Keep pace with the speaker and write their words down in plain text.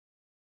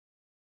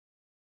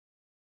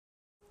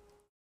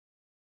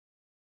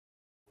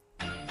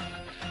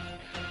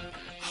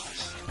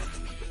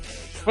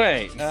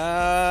Wait,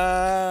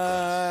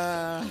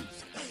 the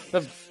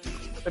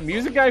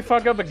music guy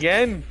fuck up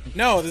again?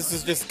 No, this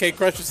is just K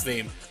Crush's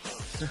theme.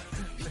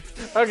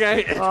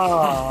 Okay.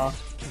 I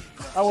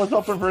was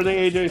hoping for the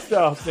AJ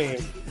Styles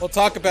theme. We'll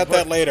talk about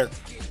that later.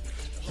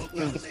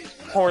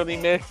 Poorly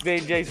mixed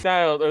AJ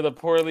Styles, or the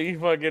poorly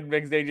fucking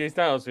mixed AJ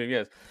Styles theme,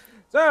 yes.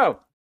 So,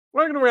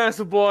 welcome to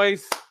Wrestle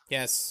Boys.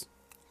 Yes.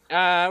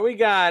 We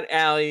got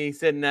Allie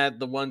sitting at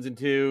the ones and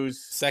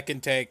twos.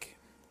 Second take.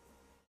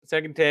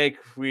 Second take,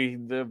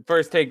 the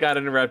first take got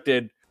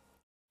interrupted.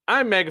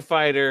 I'm Mega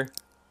Fighter.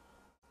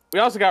 We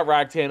also got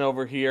Roxanne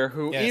over here,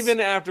 who Yes. even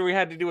after we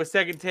had to do a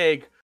second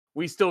take,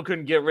 we still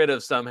couldn't get rid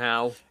of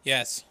somehow.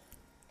 Yes.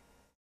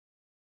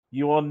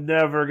 You will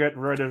never get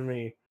rid of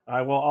me.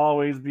 I will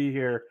always be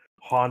here,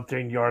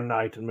 haunting your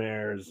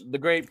nightmares. The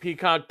Great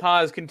Peacock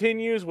Pause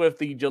continues with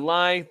the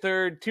July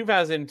 3rd,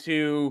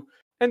 2002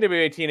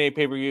 NWA TNA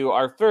pay-per-view,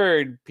 our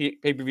third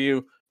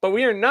pay-per-view, but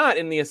we are not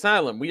in the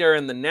Asylum. We are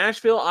in the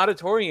Nashville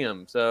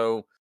Auditorium,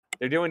 so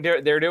they're doing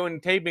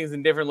tapings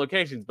in different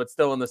locations, but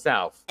still in the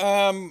South.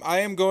 I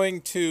am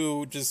going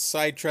to just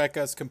sidetrack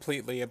us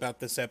completely about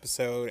this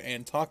episode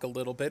and talk a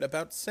little bit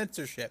about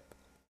censorship.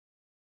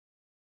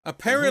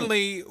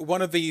 Apparently,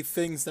 one of the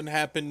things that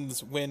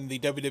happens when the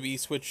WWE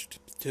switched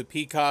to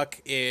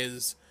Peacock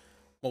is,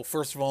 well,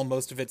 first of all,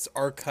 most of its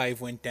archive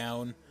went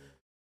down,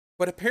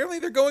 but apparently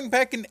they're going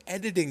back and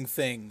editing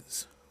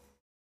things.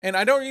 And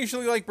I don't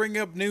usually like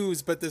bringing up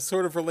news, but this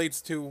sort of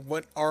relates to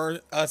what are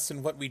us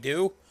and what we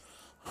do.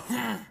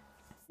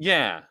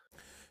 Yeah.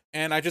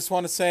 And I just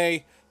want to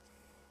say,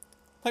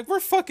 like, we're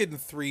fucking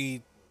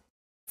three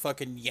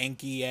fucking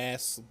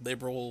Yankee-ass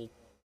liberal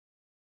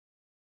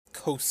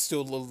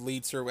coastal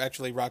elites, or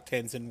actually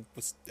Rocktan's in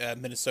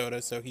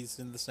Minnesota, so he's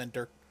in the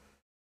center.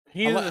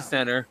 He's in the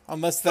center.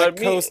 Unless that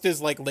coast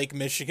is like Lake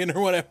Michigan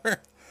or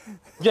whatever.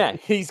 Yeah,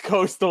 he's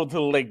coastal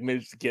to Lake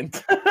Michigan.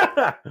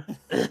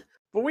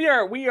 But we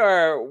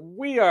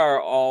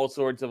are all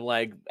sorts of,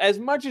 like, as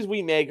much as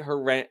we make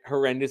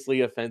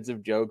horrendously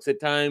offensive jokes at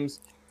times,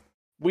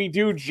 we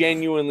do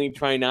genuinely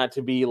try not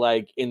to be,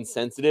 like,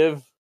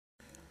 insensitive.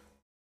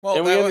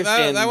 Well,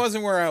 that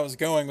wasn't where I was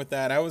going with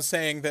that. I was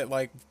saying that,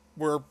 like,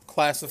 we're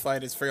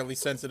classified as fairly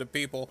sensitive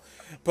people,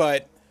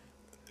 but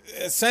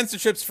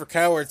censorship's for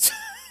cowards.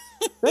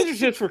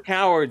 Censorship's for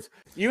cowards.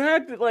 You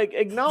have to, like,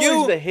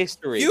 acknowledge the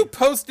history. You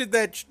posted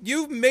that.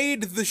 You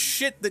made the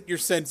shit that you're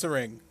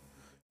censoring.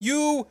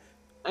 You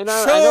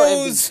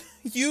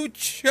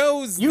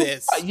chose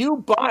this. You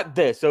bought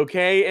this,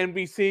 okay,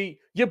 NBC?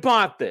 You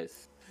bought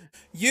this.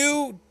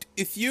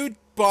 If you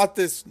bought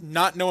this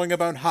not knowing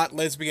about hot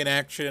lesbian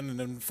action and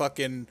then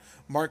fucking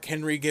Mark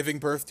Henry giving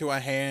birth to a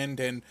hand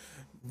and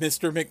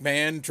Mr.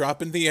 McMahon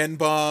dropping the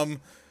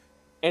N-bomb.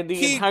 And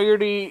the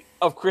entirety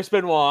of Chris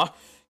Benoit.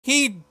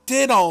 He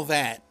did all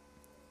that.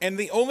 And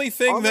the only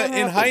thing that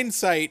in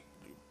hindsight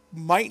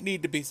might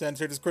need to be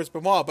censored is Chris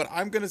Benoit, but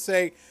I'm going to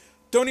say,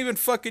 don't even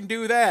fucking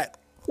do that.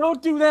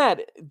 Don't do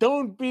that.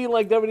 Don't be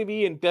like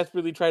WWE and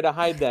desperately try to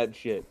hide that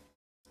shit.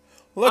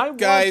 Look,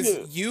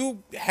 guys,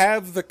 you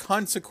have the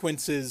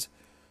consequences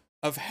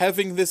of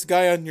having this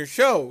guy on your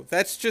show.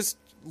 That's just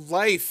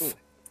life.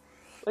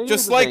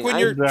 Just like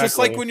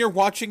when you're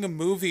watching a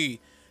movie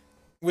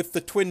with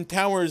the Twin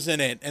Towers in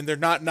it and they're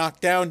not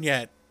knocked down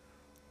yet.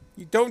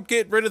 You don't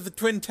get rid of the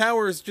Twin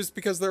Towers just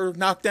because they're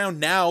knocked down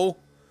now.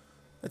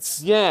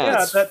 That's an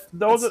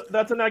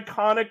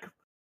iconic.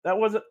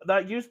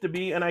 That used to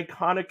be an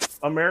iconic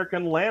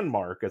American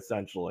landmark,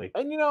 essentially.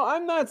 And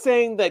I'm not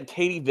saying that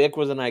Katie Vick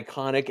was an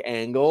iconic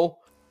angle.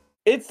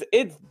 It's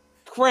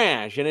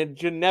trash, and it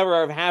should never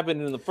have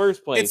happened in the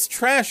first place. It's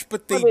trash,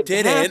 but they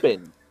did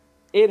it.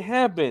 It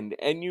happened,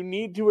 and you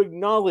need to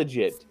acknowledge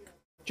it.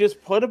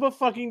 Just put up a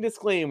fucking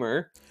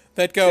disclaimer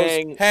that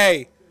goes,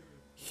 "Hey,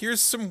 here's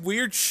some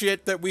weird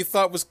shit that we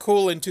thought was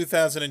cool in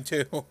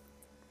 2002.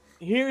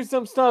 Here's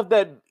some stuff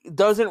that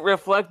doesn't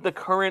reflect the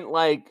current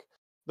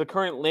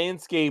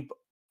landscape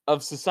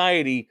of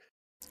society.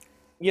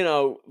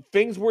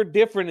 Things were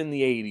different in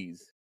the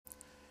 80s.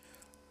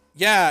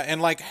 Yeah,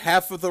 and like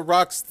half of the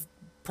Rock's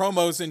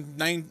promos in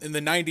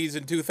the 90s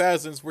and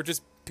 2000s were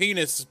just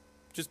penis.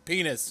 Just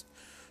penises.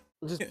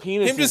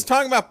 Him just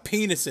talking about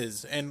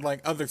penises and like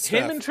other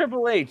stuff. Him and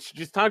Triple H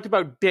just talked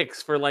about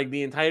dicks for like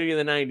the entirety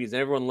of the 90s, and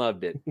everyone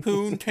loved it.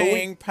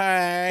 Poontang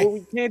pie. But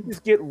we can't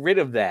just get rid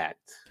of that.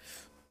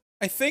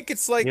 I think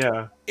it's like,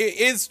 it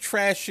is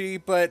trashy,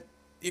 but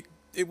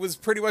it was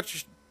pretty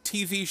much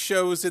TV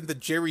shows in the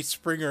Jerry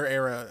Springer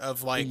era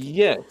of like...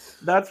 Yes.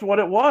 That's what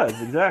it was,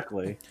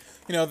 exactly.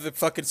 The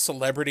fucking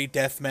celebrity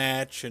death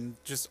match and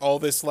just all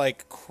this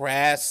like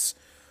crass,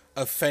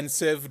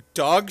 offensive,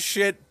 dog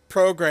shit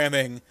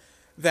programming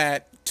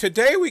that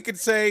today we could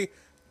say,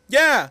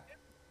 yeah,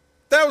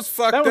 that was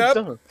fucked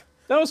up.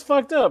 That was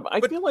fucked up. I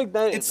feel like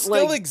that... It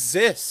still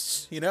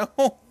exists,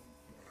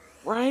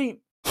 Right?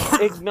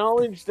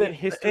 Acknowledge that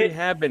history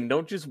happened.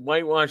 Don't just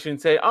whitewash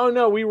and say, "Oh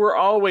no, we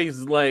always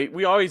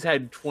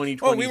had 2020."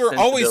 Oh, we were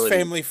always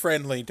family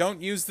friendly.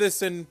 Don't use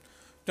this in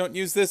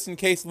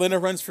case Lena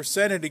runs for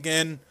Senate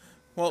again.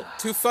 Well,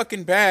 too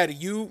fucking bad.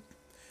 You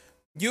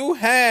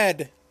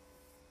had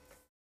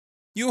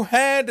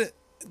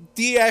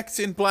DX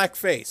in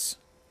blackface.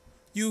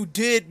 You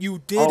did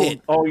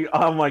it.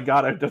 Oh my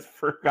god! I just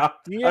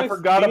forgot. I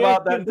forgot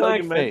about that until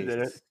you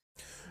mentioned it.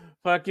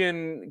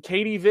 Fucking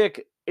Katie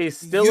Vick is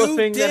still a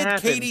thing that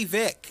happened. Katie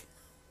Vick.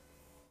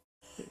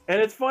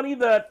 And it's funny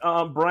that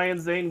Brian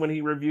Zane, when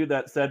he reviewed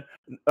that, said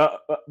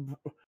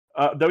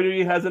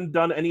WWE hasn't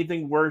done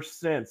anything worse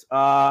since.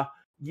 Yeah,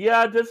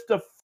 just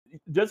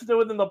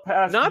within the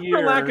past year. Not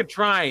for lack of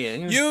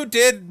trying. You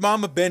did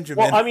Mama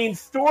Benjamin. Well, I mean,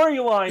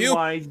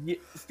 storyline-wise,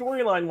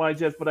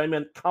 yes, but I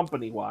meant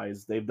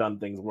company-wise, they've done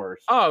things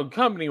worse. Oh,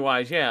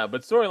 company-wise, yeah,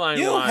 but storyline-wise...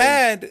 You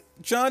had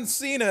John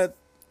Cena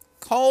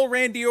call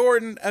Randy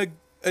Orton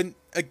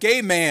a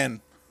gay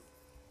man.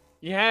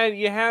 You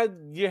had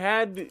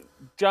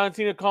John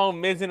Cena call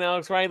Miz and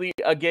Alex Riley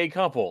a gay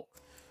couple.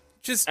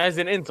 Just as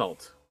an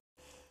insult.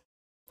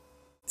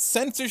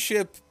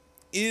 Censorship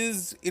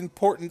is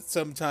important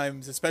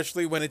sometimes,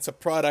 especially when it's a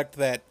product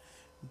that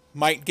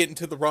might get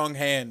into the wrong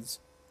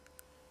hands.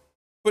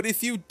 But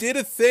if you did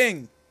a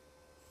thing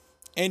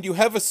and you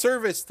have a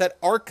service that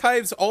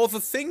archives all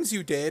the things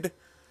you did,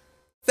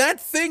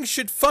 that thing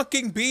should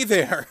fucking be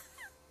there.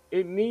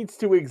 It needs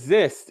to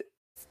exist.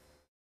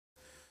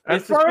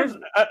 As far as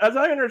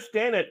I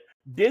understand it,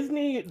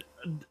 Disney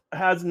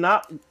has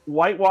not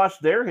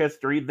whitewashed their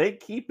history. They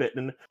keep it,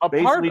 and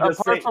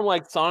apart from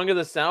like Song of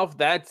the South,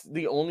 that's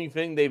the only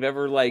thing they've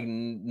ever like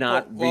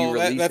not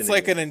re-released. That's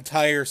like an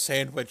entire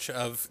sandwich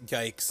of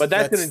yikes. But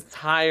that's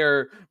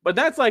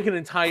like an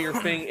entire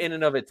thing in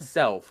and of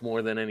itself,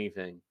 more than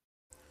anything.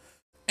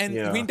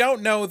 And we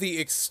don't know the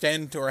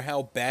extent or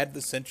how bad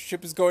the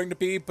censorship is going to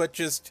be, but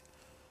just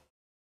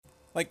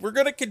like we're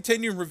gonna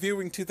continue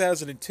reviewing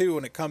 2002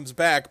 when it comes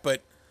back,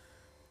 but.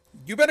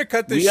 You better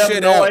cut this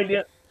shit out.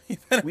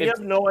 We have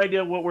no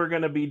idea what we're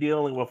going to be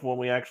dealing with when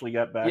we actually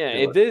get back to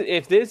it.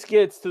 If this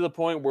gets to the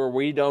point where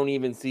we don't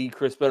even see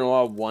Chris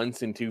Benoit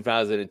once in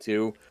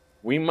 2002,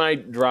 we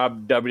might drop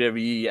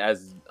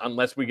WWE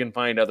unless we can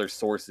find other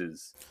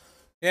sources.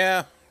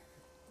 Yeah.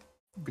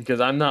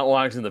 Because I'm not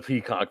watching the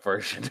Peacock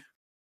version.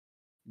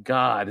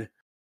 God.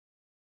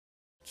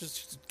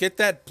 Just get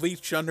that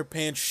bleached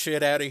underpants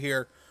shit out of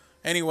here.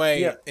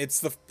 Anyway,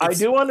 I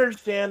do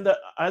understand that.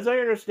 As I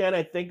understand,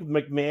 I think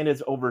McMahon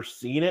is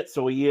overseeing it,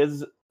 so he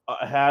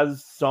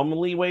has some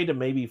leeway to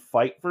maybe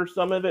fight for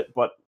some of it.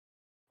 But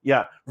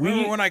yeah,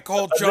 remember when I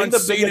called John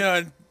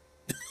Cena?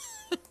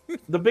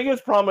 The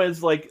biggest problem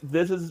is like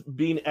this is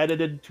being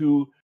edited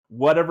to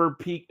whatever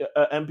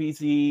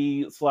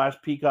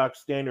MPC/Peacock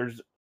standards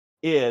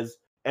is,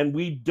 and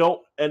we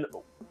don't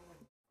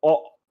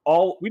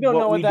we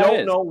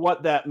don't know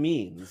what that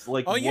means.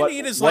 Like all you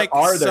need is like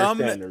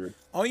standards?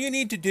 All you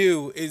need to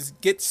do is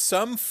get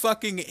some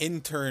fucking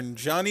intern,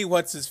 Johnny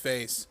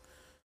what's-his-face.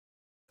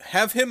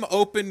 Have him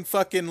open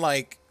fucking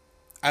like,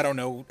 I don't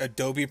know,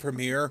 Adobe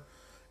Premiere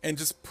and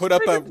just put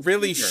up a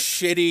really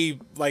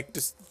shitty like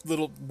just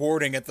little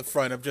warning at the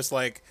front of just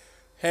like,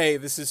 hey,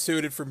 this is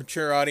suited for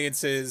mature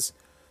audiences.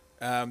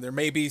 There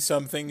may be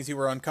some things you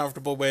were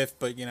uncomfortable with,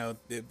 but you know,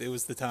 it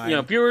was the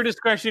time. Viewer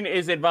discretion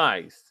is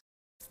advised.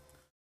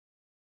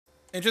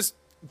 And just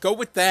go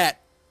with that.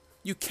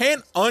 You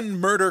can't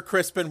unmurder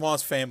Chris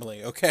Benoit's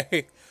family,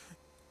 okay?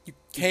 You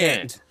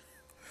can't.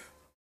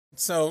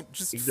 So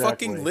just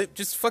fucking live.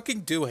 Just fucking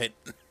do it.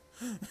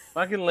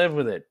 Fucking live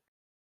with it.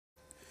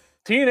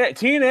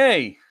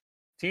 TNA.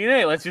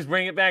 Let's just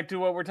bring it back to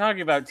what we're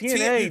talking about.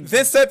 TNA.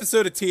 This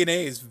episode of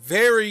TNA is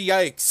very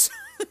yikes.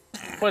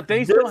 But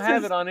they still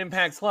have it on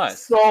Impact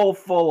Plus. So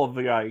full of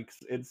yikes.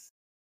 It's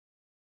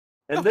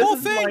and the whole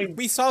thing.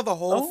 We saw the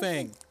whole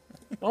thing.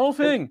 The whole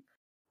thing.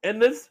 And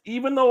this,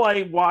 even though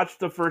I watched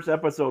the first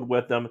episode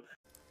with them,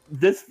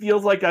 this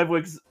feels like I've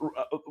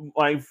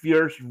my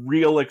first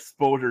real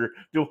exposure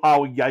to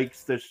how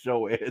yikes this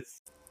show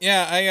is.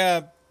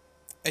 Yeah,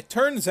 it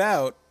turns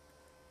out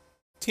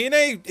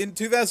TNA in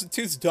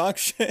 2002 is dog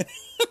shit.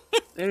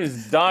 It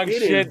is dog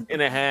shit in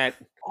a hat.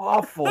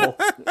 Awful.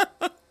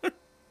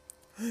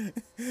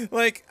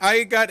 Like,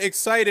 I got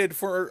excited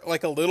for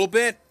like a little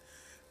bit,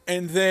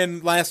 and then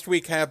last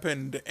week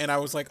happened, and I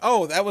was like,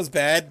 oh, that was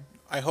bad.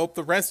 I hope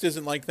the rest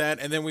isn't like that.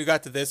 And then we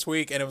got to this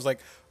week, and it was like,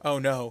 oh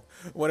no,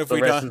 what have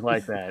we done? The rest is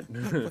like that.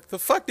 What the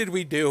fuck did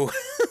we do?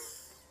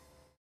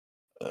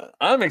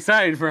 I'm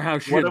excited for how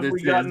shit this is. What have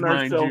we gotten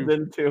ourselves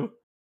into?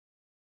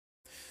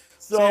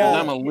 So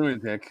I'm a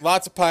lunatic.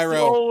 Lots of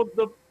pyro.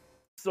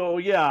 So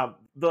yeah,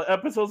 the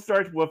episode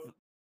starts with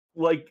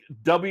like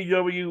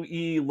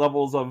WWE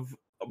levels of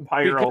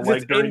pyro, because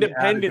like it's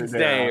Independence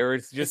Day, or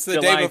it's just the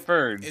July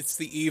 3rd. It's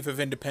the eve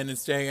of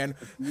Independence Day, and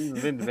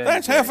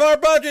that's half our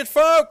budget,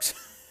 folks.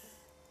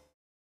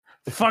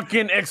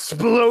 Fucking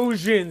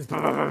explosions! At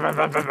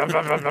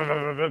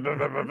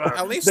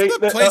least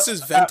the place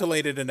is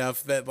ventilated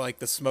enough that like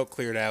the smoke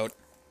cleared out.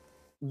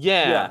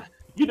 Yeah.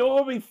 You know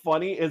what would be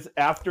funny is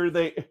after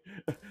they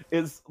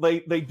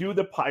do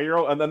the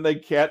pyro and then they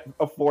can't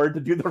afford to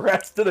do the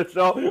rest of the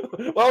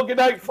show. Well, good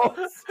night,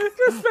 folks.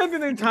 Just spend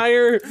an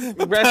entire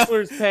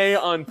wrestler's pay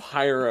on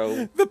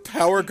pyro. The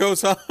power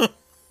goes on.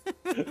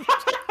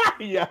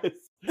 Yes.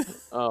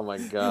 Oh my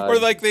god. Or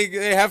like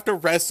they have to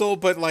wrestle,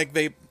 but like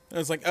I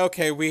was like,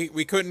 okay,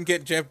 we couldn't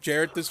get Jeff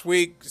Jarrett this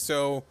week,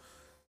 so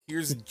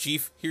here's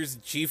Jeff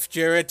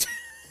Jarrett.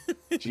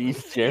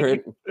 Jeff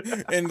Jarrett.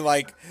 And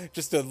like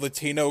just a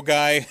Latino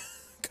guy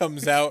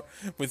comes out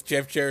with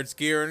Jeff Jarrett's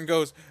gear and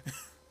goes,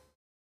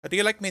 "How do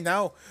you like me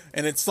now?"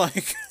 And it's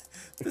like,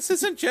 this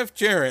isn't Jeff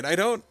Jarrett. I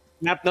don't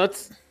Snap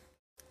nuts.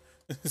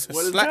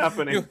 What is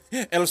happening?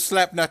 El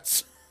slap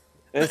nuts.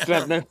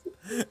 Snap nuts.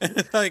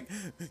 Like,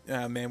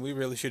 oh man, we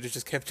really should have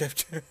just kept Jeff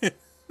Jarrett.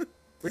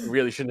 We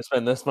really shouldn't have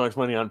spent this much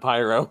money on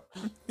pyro.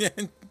 Yeah.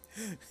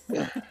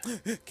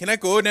 Can I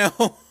go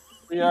now?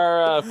 We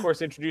are, of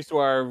course, introduced to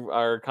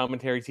our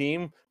commentary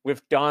team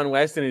with Don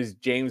West and his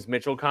James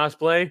Mitchell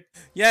cosplay.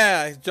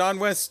 Yeah, John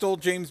West stole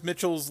James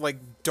Mitchell's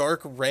like dark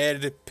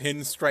red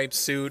pinstripe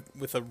suit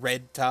with a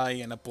red tie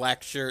and a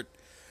black shirt.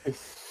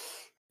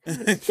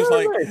 It's just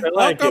like,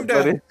 welcome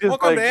to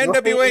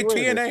NWA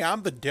TNA.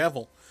 I'm the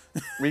devil.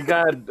 We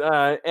got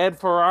Ed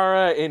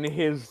Ferrara in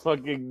his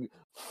fucking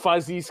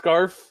fuzzy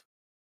scarf.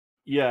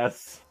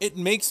 Yes. It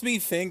makes me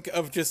think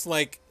of just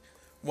like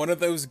one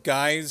of those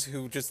guys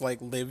who just like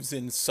lives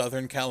in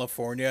Southern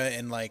California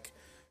and like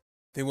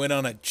they went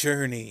on a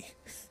journey.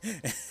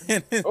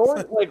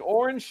 Or like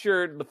orange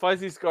shirt, the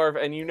fuzzy scarf,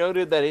 and you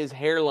noted that his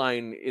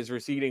hairline is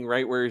receding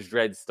right where his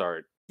dreads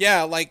start.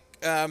 Yeah, like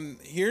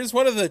here's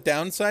one of the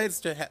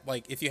downsides to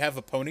like if you have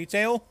a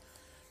ponytail.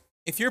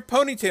 If your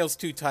ponytail's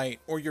too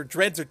tight or your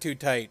dreads are too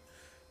tight,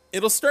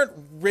 it'll start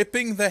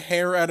ripping the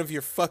hair out of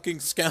your fucking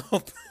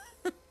scalp.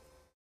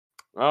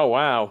 Oh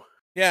wow.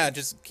 Yeah,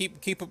 just keep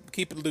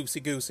it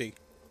loosey goosey,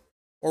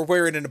 or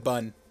wear it in a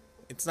bun.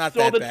 It's not so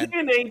that the bad.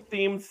 TNA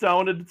theme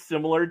sounded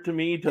similar to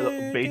me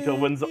to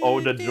Beethoven's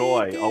Ode to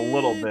Joy a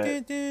little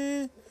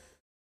bit.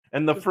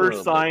 And the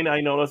first sign I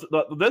noticed,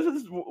 this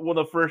is one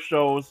of the first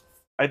shows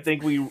I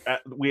think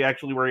we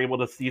actually were able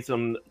to see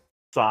some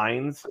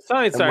signs. The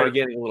signs started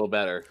getting a little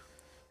better.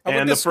 I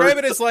would describe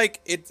it as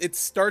like it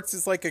starts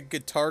as like a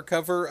guitar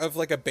cover of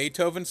like a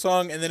Beethoven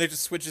song, and then it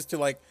just switches to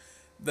like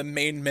the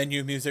main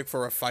menu music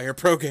for a Fire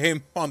Pro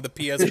game on the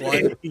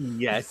PS1.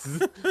 Yes.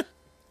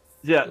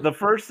 Yeah, the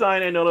first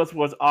sign I noticed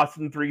was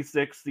Austin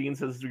 316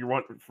 says you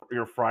want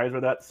your fries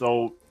with that.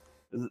 So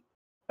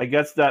I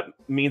guess that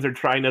means they're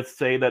trying to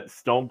say that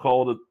Stone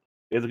Cold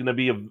is going to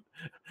be a...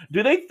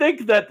 Do they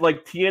think that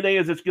like TNA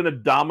is just going to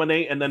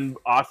dominate and then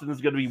Austin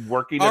is going to be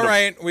working? All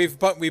right, we've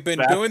been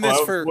doing this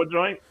for...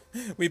 Joint?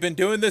 We've been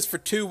doing this for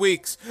 2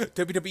 weeks.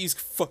 WWE's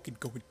fucking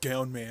going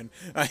down, man.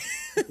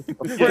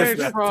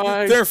 French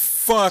fries. They're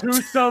fucked. To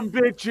some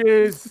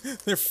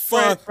bitches. They're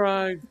fucked.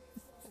 French fries.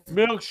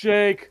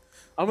 Milkshake.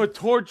 I'm a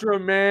torture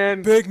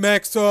man. Big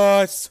Mac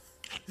sauce.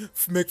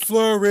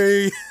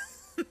 McFlurry.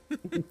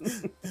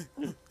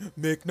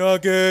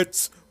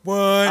 McNuggets. What?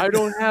 I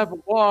don't have a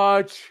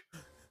watch.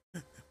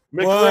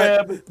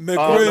 McRib. McGriddle.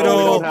 No, we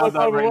don't have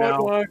that right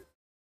now.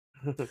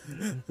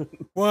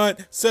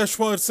 What?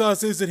 Szechuan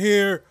sauce isn't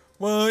here.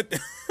 What?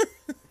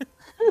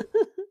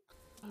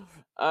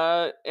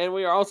 And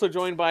we are also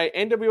joined by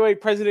NWA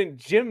President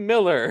Jim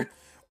Miller,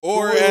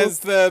 or as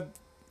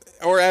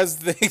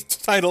they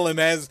title him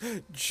as,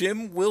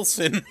 Jim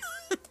Wilson.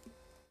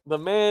 the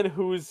man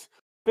whose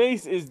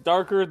face is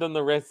darker than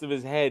the rest of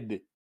his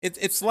head.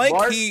 It's like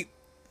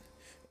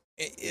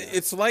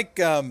it's like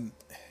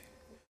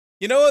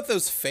you know at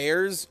those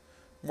fairs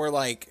where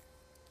like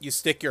you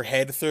stick your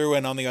head through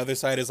and on the other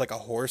side is like a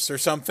horse or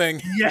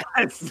something?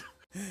 Yes.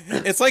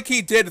 It's like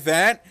he did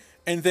that,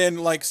 and then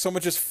like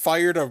someone just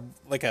fired a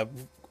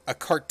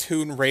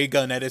cartoon ray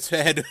gun at his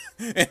head,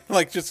 and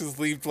like just has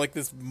leaved like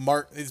this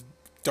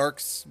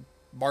dark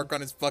mark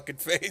on his fucking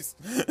face.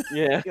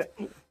 Yeah.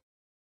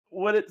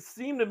 What it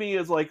seemed to me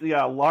is like,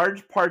 yeah,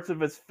 large parts of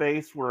his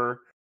face were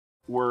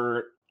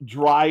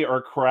dry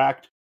or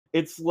cracked.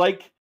 It's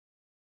like,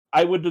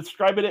 I would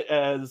describe it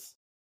as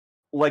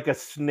like a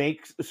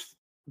snake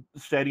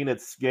shedding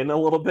its skin a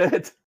little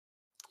bit.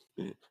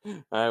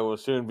 I will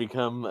soon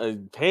become a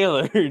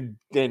paler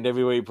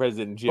NWA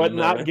President Jim But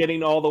Miller. not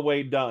getting all the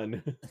way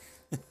done.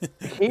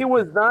 He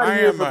was not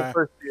here for the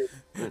first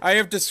year. I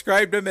have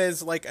described him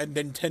as like a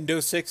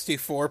Nintendo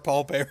 64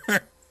 Paul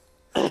Bearer.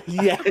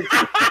 Yes.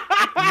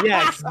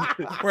 Yes.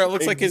 Where it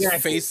looks like his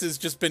face has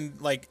just been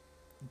like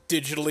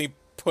digitally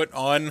put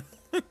on.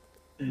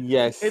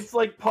 Yes. It's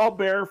like Paul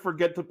Bearer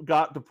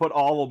got to put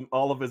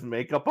all of his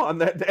makeup on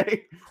that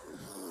day.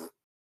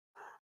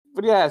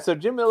 But yeah, so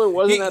Jim Miller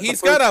wasn't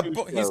he's got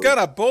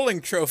a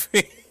bowling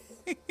trophy.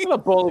 A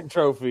bowling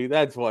trophy.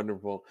 That's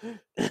wonderful.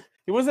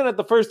 He wasn't at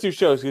the first 2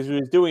 shows because he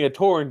was doing a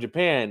tour in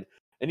Japan,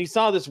 and he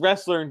saw this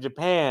wrestler in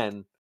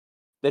Japan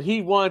that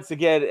he wants to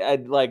get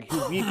at, like,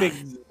 who he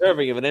thinks is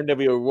deserving of an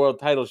NWA World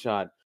Title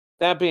shot.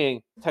 That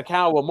being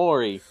Takao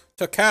Omori.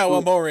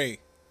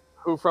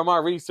 who from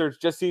our research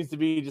just seems to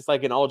be just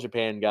like an All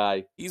Japan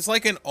guy. He's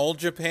like an All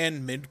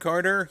Japan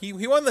mid-carder. He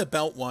won the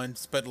belt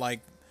once, but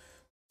like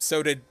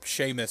so did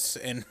Sheamus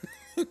and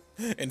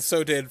and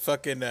so did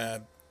fucking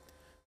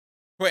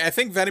wait, I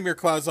think Vladimir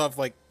Klazov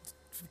like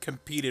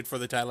competed for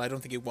the title. I don't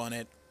think he won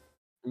it.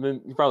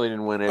 He probably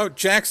didn't win it. Oh,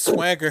 Jack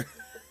Swagger.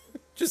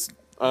 Just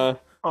oh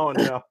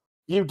no.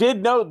 You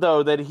did note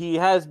though that he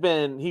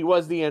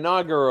was the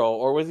inaugural,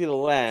 or was he the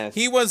last?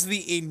 He was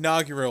the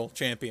inaugural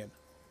champion.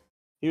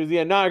 He was the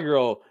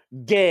inaugural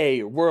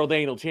gay world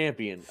anal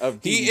champion of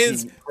DDT He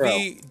is Pro.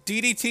 the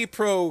DDT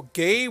Pro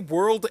gay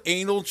world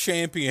anal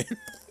champion.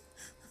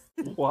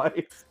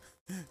 Why?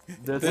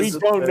 We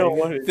don't know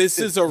what it This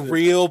is a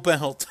real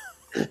belt.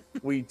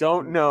 We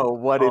don't know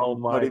what it. Oh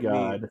my what it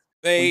god! Means.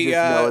 They We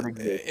just know it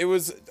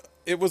exists.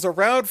 it was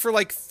around for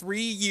like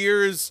 3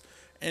 years,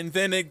 and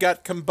then it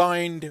got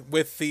combined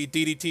with the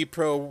DDT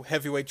Pro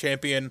Heavyweight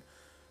Champion.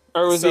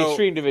 Or was the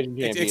Extreme Division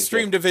Champion?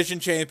 Extreme Division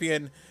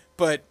Champion,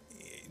 but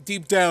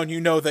deep down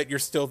you know that you're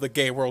still the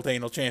gay world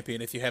anal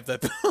champion if you have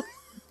that belt.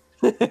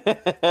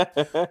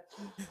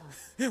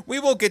 We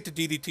will get to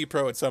DDT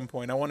Pro at some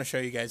point. I want to show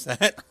you guys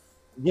that.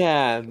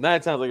 Yeah,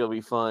 that sounds like it'll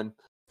be fun.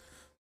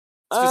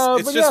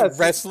 It's just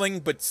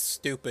wrestling, but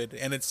stupid,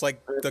 and it's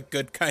like the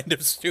good kind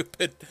of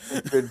stupid.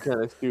 Good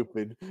kind of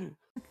stupid.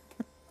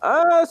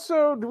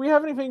 So do we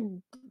have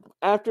anything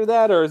after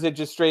that, or is it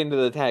just straight into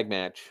the tag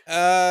match?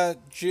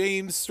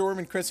 James Storm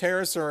and Chris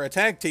Harris are a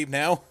tag team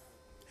now.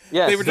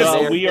 Yes, they were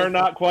just. We are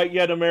not quite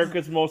yet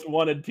America's Most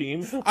Wanted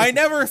team. I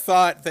never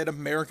thought that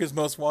America's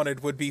Most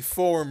Wanted would be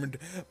formed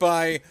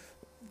by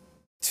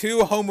two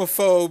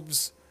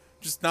homophobes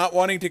just not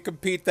wanting to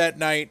compete that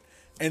night,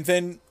 and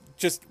then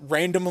just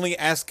randomly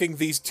asking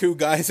these two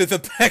guys in the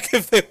back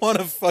if they want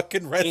to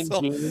fucking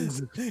wrestle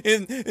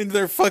in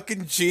their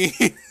fucking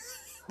jeans.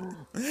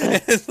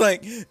 It's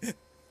like,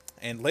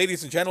 and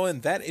ladies and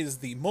gentlemen, that is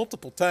the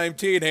multiple-time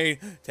TNA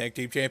Tag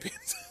Team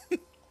Champions.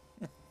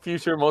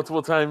 Future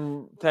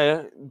multiple-time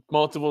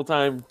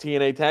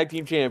TNA Tag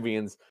Team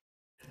Champions,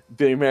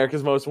 the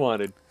America's Most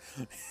Wanted.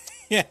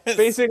 Yes.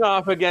 Facing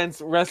off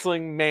against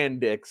wrestling man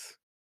dicks.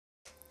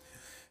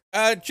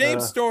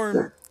 James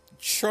Storm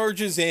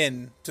charges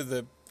in to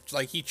the,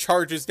 like, he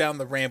charges down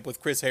the ramp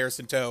with Chris Harris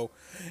in tow,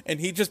 and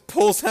he just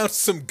pulls out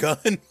some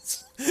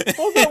guns. I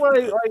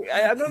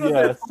don't know if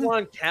they're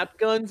full-on cap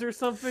guns or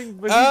something,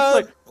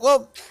 but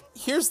well,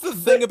 here's the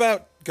thing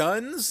about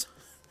guns.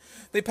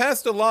 They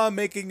passed a law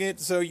making it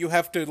so you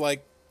have to,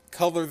 like,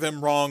 color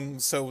them wrong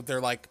so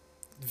they're, like,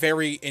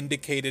 very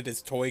indicated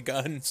as toy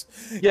guns.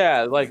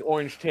 Yeah, like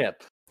orange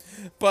tip.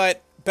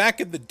 But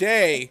back in the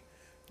day,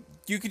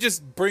 you could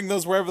just bring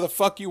those wherever the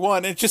fuck you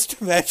want, and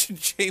just imagine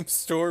James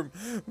Storm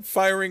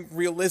firing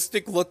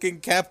realistic-looking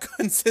cap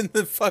guns in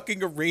the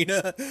fucking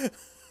arena.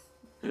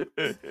 Oh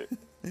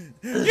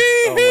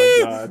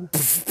my god.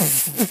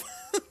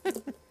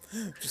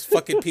 Just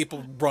fucking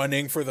people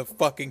running for the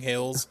fucking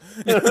hills.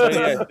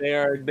 Yeah, they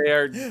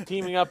are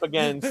teaming up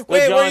against.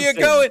 Wait, where are you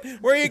going?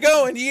 Where are you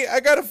going? I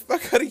gotta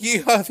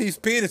yeehaw these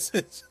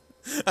penises.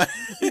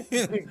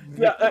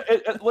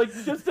 Yeah, like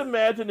just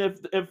imagine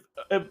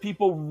if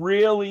people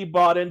really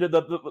bought into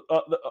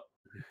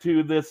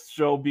to this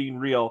show being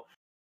real,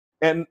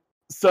 and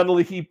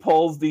suddenly he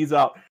pulls these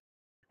out.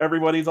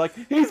 Everybody's like,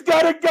 he's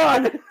got a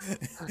gun.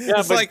 Yeah,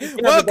 it's like,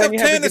 welcome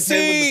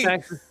Tennessee.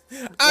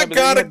 I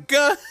got a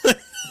gun.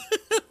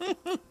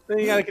 Then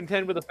you gotta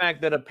contend with the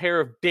fact that a pair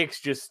of dicks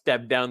just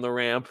stepped down the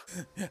ramp.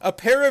 A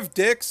pair of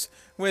dicks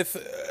with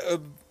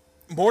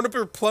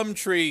Mortimer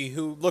Plumtree,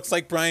 who looks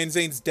like Brian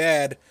Zane's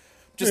dad,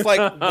 just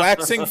like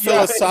waxing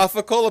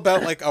philosophical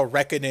about like a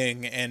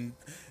reckoning and,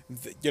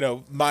 you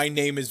know, my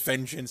name is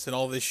vengeance and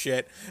all this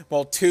shit,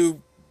 while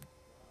two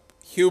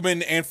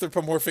human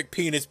anthropomorphic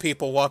penis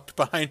people walked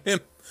behind him.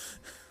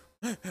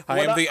 I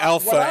am the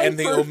Alpha and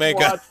the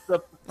Omega.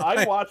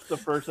 I watched the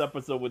first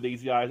episode with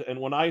these guys, and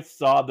when I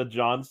saw the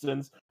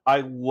Johnsons,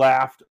 I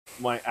laughed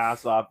my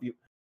ass off.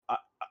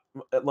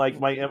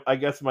 I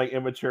guess my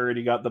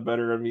immaturity got the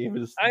better of me.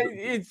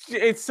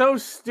 It's so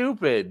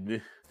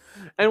stupid.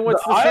 And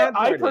what's the sad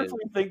part I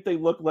personally think they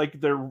look like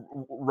they're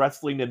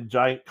wrestling in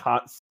giant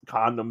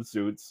condom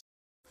suits.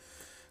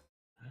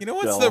 You know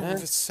what's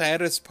the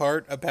saddest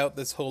part about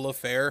this whole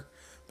affair?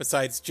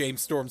 Besides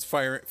James Storm's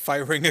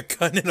firing a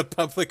gun in a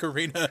public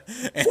arena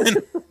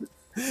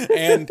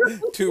and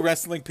two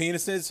wrestling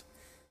penises?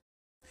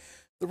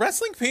 The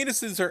wrestling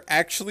penises are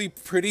actually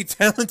pretty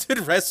talented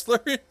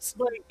wrestlers.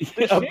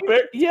 Not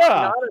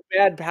a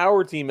bad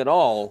power team at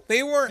all.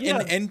 They were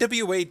an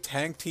NWA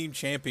Tag Team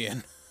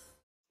Champion.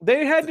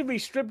 They had to be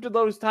stripped of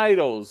those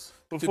titles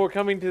before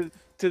coming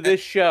to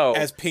this show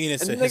as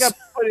penises, and then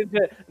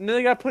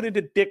they got put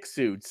into dick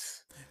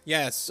suits.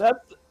 Yes,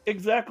 that's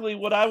exactly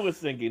what I was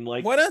thinking.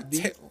 Like, what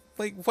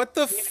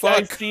the fuck?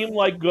 Guys seem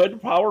like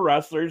good power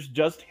wrestlers,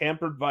 just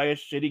hampered by a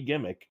shitty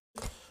gimmick.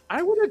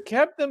 I would have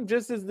kept them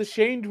just as the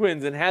Shane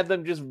Twins and had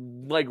them just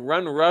like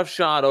run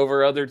roughshod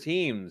over other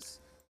teams.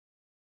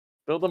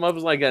 Build them up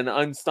as like an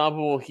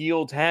unstoppable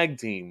heel tag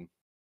team.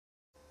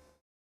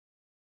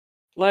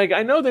 Like,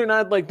 I know they're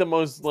not like the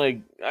most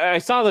like I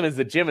saw them as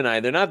the Gemini.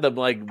 They're not the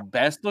like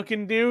best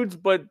looking dudes,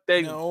 but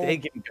they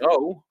can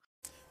go.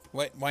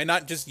 Why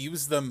not just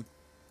use them?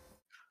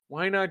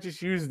 Why not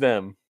just use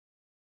them?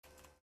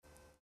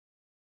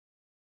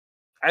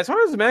 As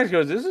far as the match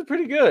goes, this is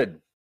pretty good.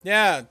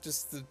 Yeah,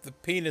 just the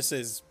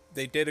penises.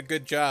 They did a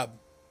good job.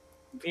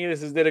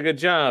 Penises did a good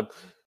job.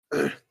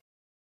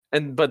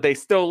 But they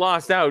still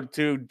lost out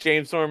to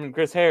James Storm and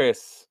Chris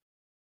Harris.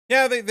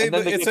 Yeah,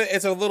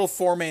 it's a little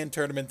 4-man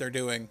tournament they're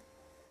doing.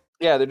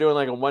 Yeah, they're doing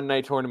like a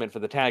one-night tournament for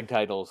the tag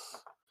titles.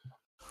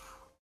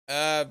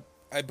 I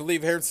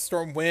believe Harris and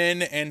Storm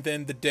win, and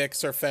then the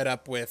Dicks are fed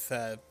up with.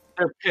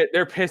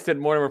 They're pissed at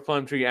Mortimer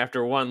Plumtree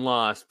after one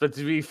loss, but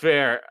to be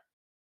fair,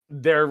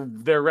 they're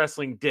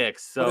wrestling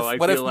dicks. So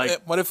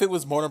what if it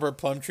was Mortimer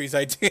Plumtree's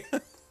idea?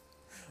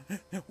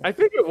 I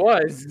think it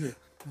was.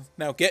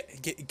 Now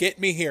get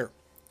me here.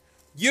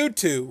 You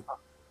two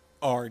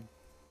are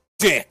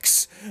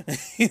dicks.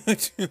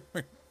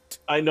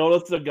 I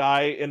noticed a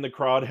guy in the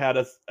crowd had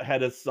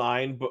a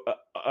sign,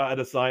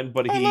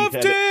 but he had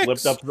it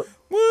flipped up.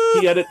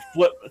 He had it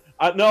flipped.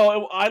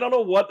 No, I don't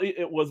know what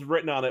it was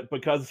written on it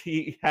because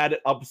he had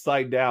it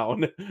upside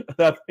down. I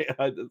thought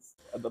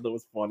that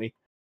was funny.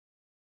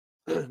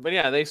 But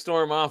yeah, they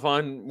storm off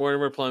on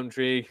Mortimer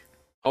Plumtree,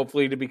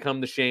 hopefully to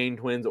become the Shane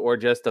twins or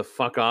just to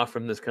fuck off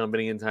from this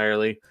company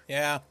entirely.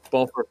 Yeah,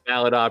 both are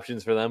valid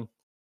options for them.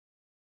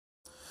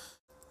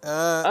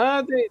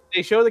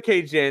 They show the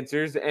cage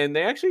dancers, and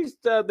they actually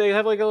they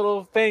have like a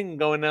little thing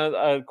going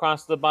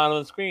across the bottom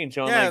of the screen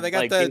showing. Yeah, like, they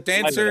got the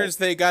dancers,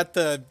 they got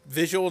the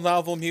visual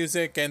novel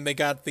music, and they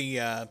got the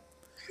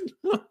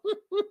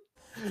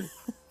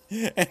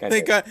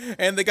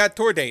and they got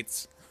tour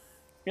dates.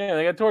 Yeah,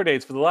 they got tour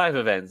dates for the live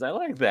events. I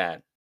like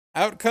that.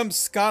 Out comes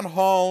Scott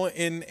Hall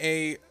in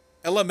a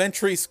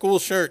elementary school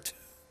shirt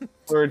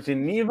for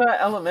Geneva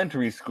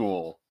Elementary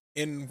School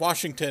in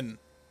Washington.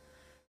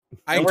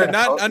 I do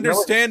not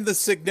understand the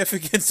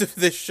significance of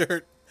this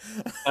shirt.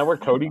 And where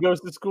Cody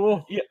goes to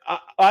school? Yeah,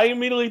 I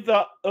immediately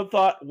thought,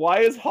 why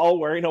is Hall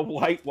wearing a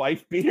white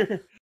wife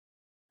beater?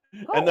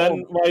 Oh. And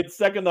then my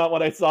second thought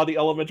when I saw the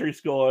elementary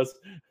school was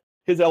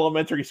his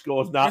elementary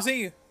school is not.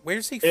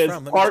 Where's he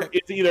from?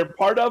 It's either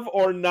part of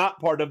or not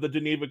part of the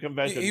Geneva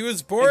Convention. He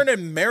was born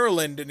in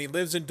Maryland and he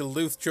lives in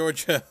Duluth,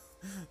 Georgia.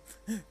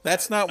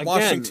 That's not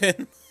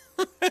Washington.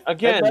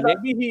 Again,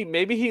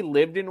 maybe he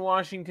lived in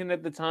Washington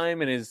at the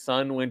time, and his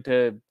son went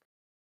to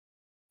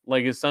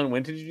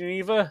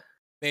Geneva.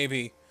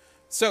 Maybe.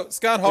 So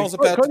Scott Hall's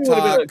about to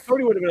talk.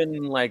 Cody would have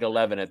been like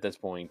 11 at this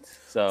point.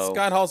 So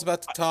Scott Hall's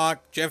about to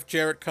talk. Jeff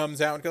Jarrett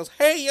comes out and goes,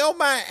 "Hey, yo,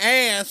 my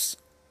ass!"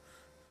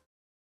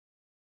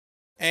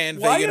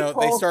 And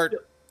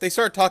they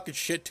start talking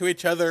shit to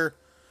each other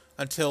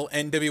until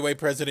NWA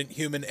President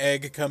Human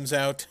Egg comes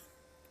out.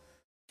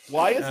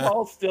 Why is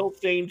Hall still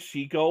saying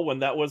Chico when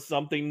that was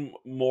something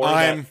more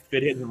that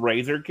fit his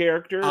Razor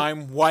character?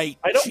 I'm white,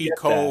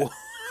 Chico.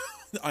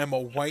 I'm a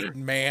white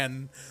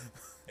man.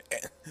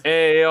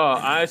 Hey, yo,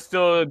 I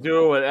still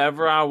do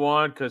whatever I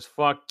want because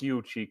fuck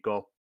you,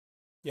 Chico.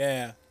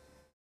 Yeah.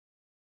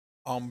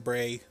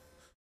 Hombre.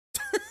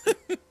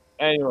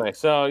 Anyway,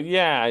 so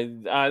yeah,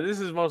 this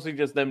is mostly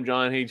just them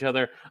jawing at each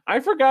other. I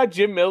forgot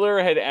Jim Miller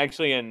had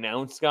actually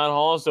announced Scott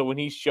Hall, so when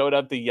he showed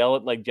up to yell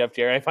at like Jeff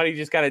Jarrett, I thought he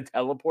just kind of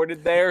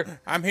teleported there.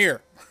 I'm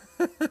here.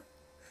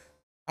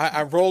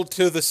 I rolled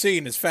to the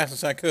scene as fast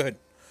as I could.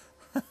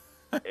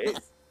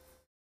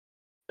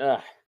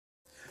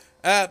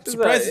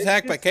 Surprise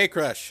attack by K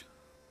Crush.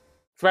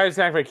 Surprise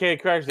attack by K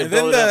Crush. And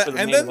then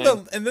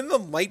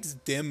the lights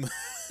dim.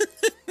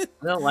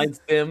 No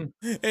lights dim.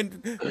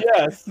 And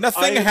yes,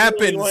 nothing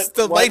happens.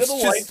 The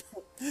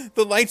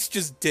lights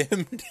just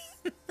dimmed.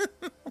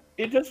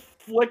 It just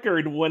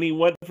flickered when he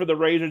went for the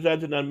Razor's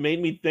Edge, and then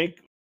made me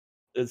think,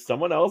 is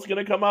someone else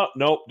going to come out?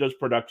 Nope, just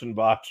production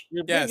botch.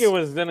 You think it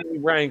was going to be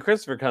Brian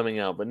Christopher coming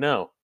out, but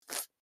no.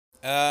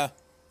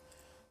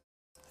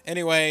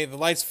 Anyway, the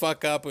lights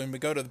fuck up and we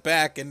go to the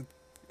back, and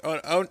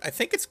I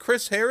think it's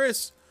Chris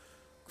Harris.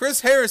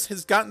 Chris Harris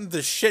has gotten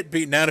the shit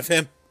beaten out of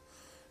him.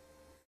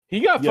 He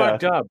got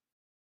fucked up.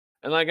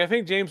 And like I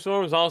think James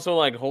Storm was also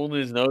like holding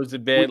his nose a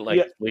bit,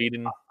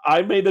 bleeding.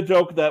 I made the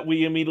joke that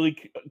we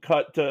immediately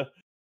cut to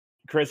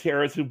Chris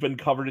Harris, who'd been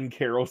covered in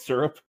Caro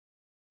syrup.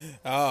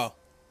 Oh.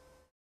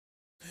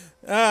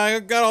 I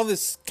got all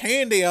this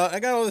candy. I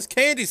got all this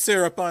candy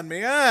syrup on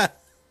me. And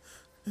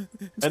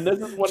this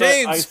is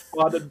when I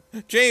spotted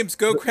James,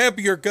 go grab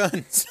your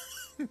guns.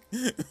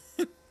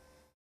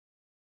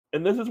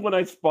 And this is when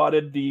I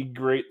spotted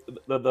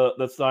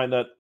the sign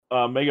that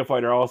Mega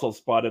Fighter also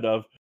spotted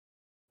of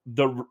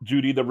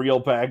Judy the Real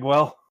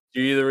Bagwell.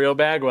 Judy the Real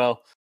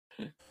Bagwell.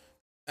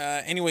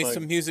 Anyway,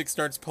 some music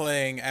starts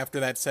playing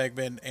after that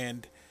segment,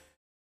 and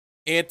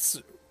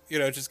it's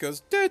just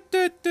goes and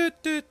I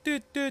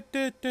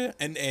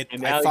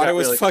thought it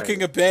was really fucking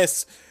crazy.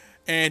 Abyss,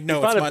 and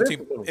no,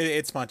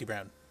 it's Monty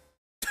Brown.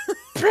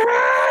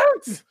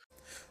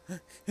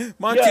 Yeah,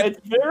 it's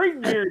very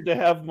weird to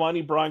have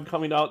Monty Brown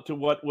coming out to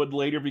what would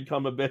later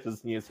become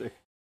Abyss's music.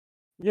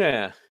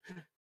 Yeah.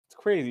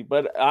 It's crazy,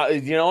 but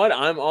you know what?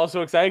 I'm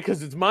also excited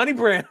because it's Monty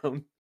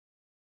Brown.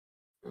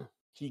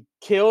 He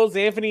kills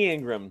Anthony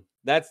Ingram.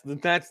 That's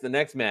the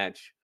next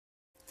match.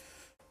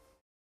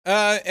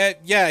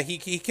 Yeah,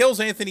 he kills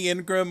Anthony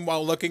Ingram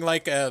while looking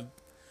like a.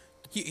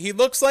 He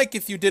looks like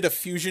if you did a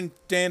fusion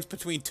dance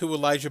between two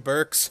Elijah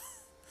Burks.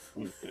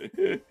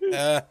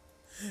 Because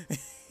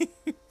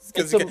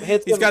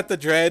he's got the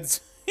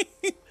dreads.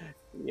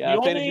 Yeah,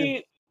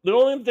 the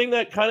only thing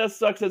that kind of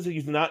sucks is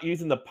he's not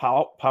using the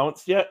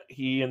pounce yet.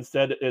 He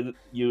instead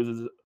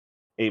uses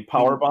a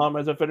power bomb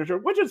as a finisher,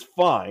 which is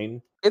fine.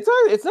 It's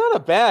not a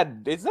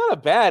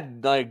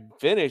bad like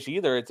finish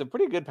either. It's a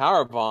pretty good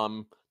power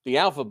bomb, the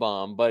alpha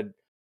bomb. But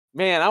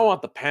man, I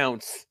want the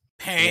pounce.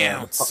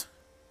 Pounce.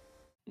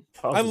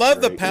 I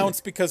love the pounce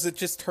because it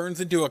just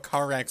turns into a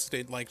car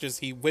accident. Like,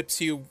 just he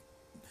whips you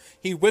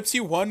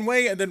one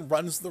way and then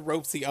runs the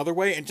ropes the other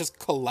way and just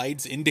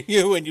collides into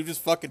you and you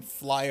just fucking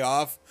fly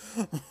off.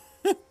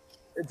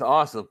 It's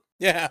awesome.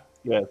 Yeah.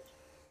 Yes.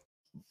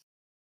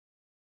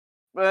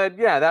 But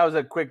yeah, that was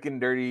a quick and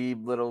dirty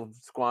little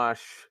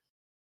squash.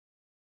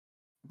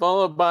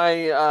 Followed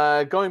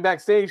by going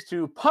backstage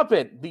to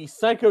Puppet, the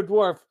psycho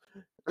dwarf,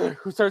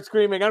 who starts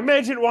screaming, "A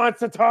midget wants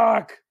to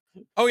talk!"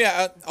 Oh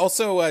yeah,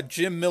 also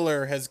Jim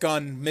Miller has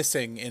gone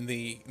missing in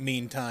the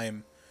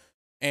meantime.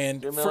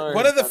 And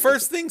one of the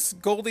first things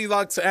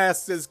Goldilocks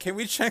asks is, "Can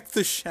we check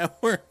the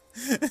shower?"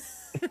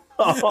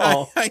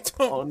 I don't.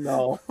 Oh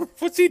no!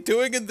 What's he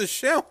doing in the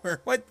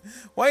shower? What?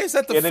 Why is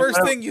that the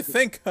first thing you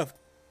think of?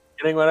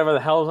 Getting whatever the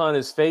hell's on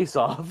his face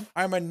off.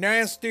 I'm a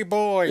nasty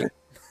boy.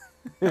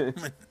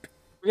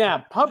 Yeah,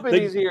 Puppet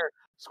is here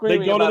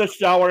screaming. They go to the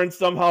shower and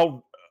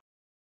somehow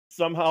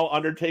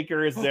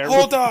Undertaker is there.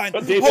 Hold on!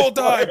 A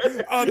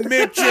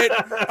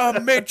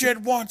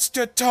midget wants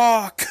to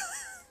talk.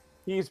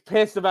 He's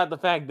pissed about the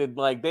fact that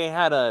like they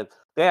had a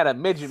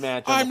midget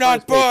match. I'm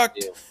not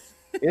booked.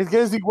 It's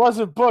because he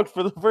wasn't booked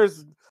for the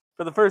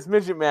first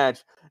midget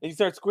match, and he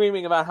starts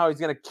screaming about how he's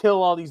gonna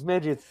kill all these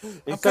midgets.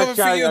 I'm coming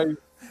for you.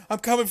 I'm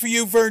coming for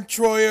you, Vern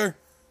Troyer.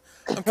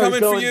 I'm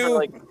coming for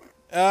you.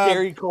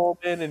 Gary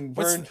Coleman and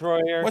Vern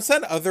Troyer. What's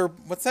that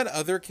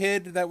other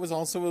kid that was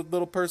also a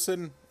little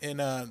person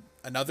in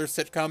another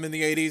sitcom in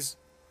the 80s?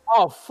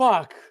 Oh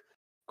fuck.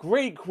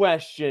 Great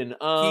question.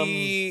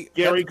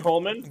 Gary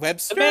Coleman?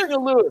 Webster?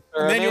 Emmanuel Lewis.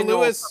 Emmanuel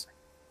Lewis.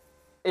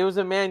 It was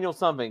Emmanuel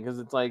something, because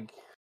it's like...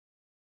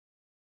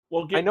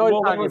 Well, I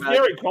know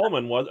Gary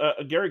Coleman was...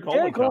 Gary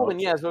Coleman,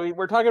 yes. So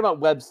we're talking about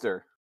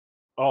Webster.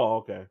 Oh,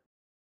 okay.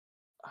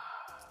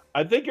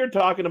 I think you're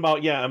talking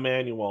about,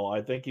 Emmanuel.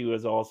 I think he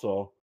was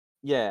also...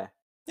 Yeah.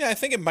 Yeah, I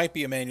think it might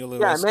be Emmanuel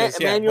Lewis.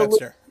 Emmanuel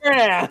Webster.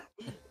 Yeah!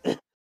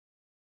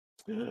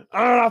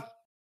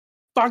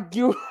 Fuck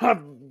you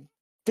up,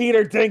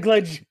 Peter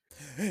Dinklage.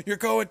 You're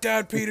going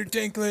down, Peter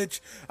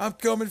Dinklage. I'm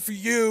coming for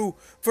you,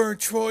 Vern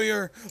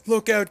Troyer.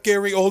 Look out,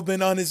 Gary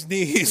Oldman on his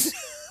knees.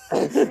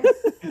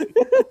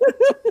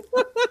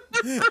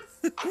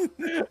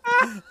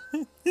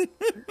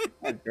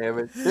 God damn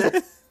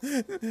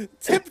it.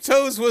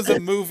 Tiptoes was a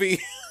movie.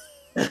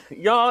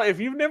 Y'all, if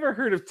you've never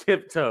heard of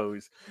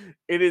Tiptoes,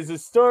 it's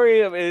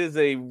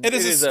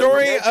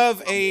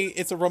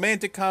a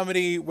romantic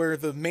comedy where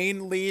the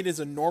main lead is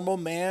a normal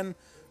man,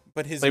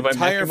 but his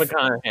entire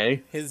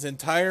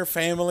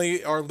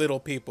family are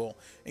little people,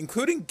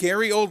 including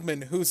Gary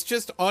Oldman, who's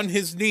just on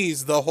his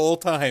knees the whole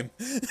time.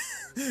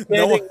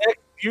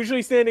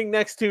 Usually standing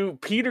next to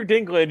Peter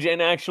Dinklage,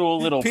 an actual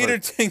little Peter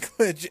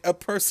Dinklage, a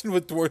person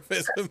with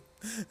dwarfism.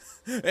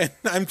 And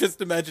I'm just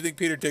imagining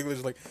Peter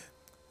Dinklage like,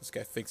 this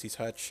guy thinks he's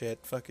hot shit.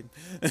 Fucking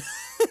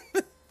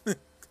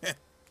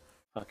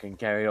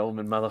Gary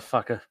Oldman,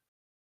 motherfucker.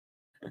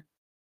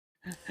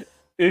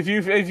 If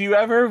you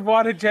ever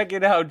want to check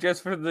it out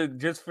just for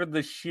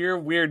the sheer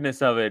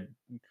weirdness of it,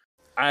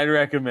 I'd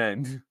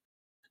recommend.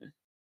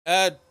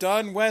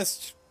 Don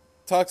West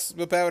talks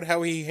about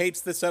how he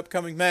hates this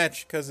upcoming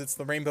match because it's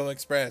the Rainbow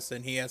Express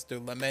and he has to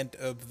lament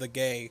of the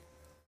gay.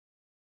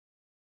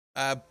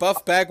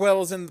 Buff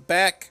Bagwell is in the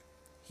back.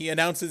 He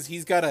announces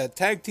he's got a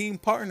tag team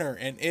partner,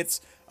 and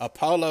it's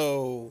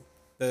Apollo,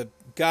 the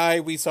guy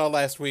we saw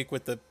last week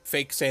with the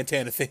fake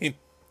Santana theme.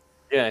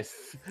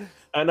 Yes.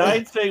 And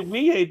I'd say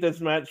we hate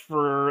this match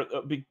for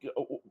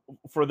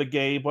the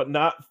gay, but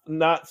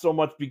not so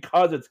much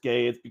because it's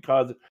gay. It's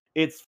because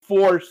it's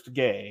forced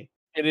gay.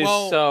 It is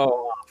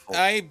so awful.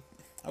 I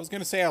was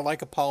gonna say I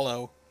like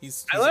Apollo.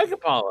 I like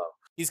Apollo.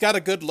 He's got a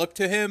good look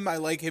to him. I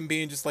like him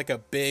being just like a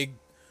big,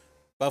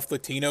 buff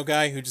Latino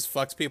guy who just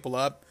fucks people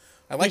up.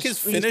 I like his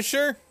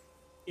finisher.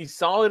 He's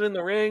solid in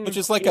the ring. Which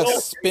is like a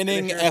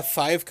spinning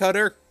F5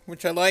 cutter,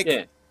 which I like.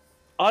 Yeah.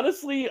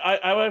 Honestly,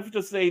 I would have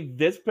to say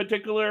this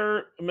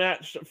particular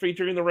match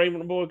featuring the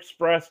Rainbow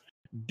Express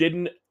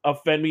didn't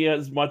offend me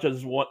as much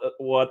as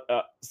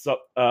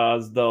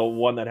as the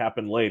one that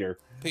happened later.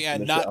 But yeah,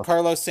 not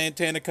Carlos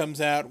Santana comes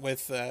out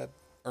with,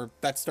 or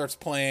that starts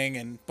playing,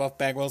 and Buff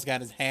Bagwell's got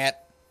his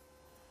hat.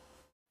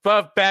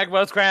 Buff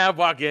Bagwell's crab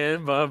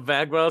walking. Buff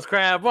Bagwell's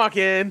crab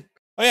walking.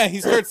 Oh yeah,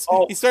 he starts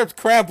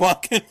crab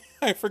walking.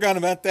 I forgot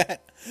about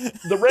that.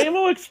 The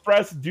Rainbow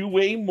Express do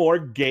way more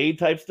gay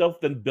type stuff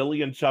than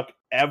Billy and Chuck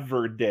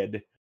ever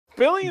did.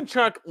 Billy and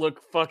Chuck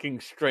look fucking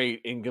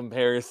straight in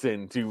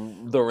comparison to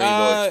the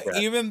Rainbow Express.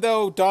 Even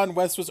though Don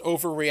West was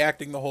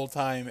overreacting the whole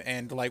time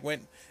and like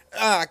went,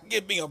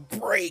 give me a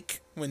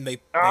break when they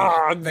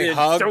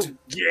hugged. So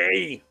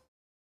gay.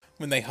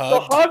 When they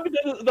hugged.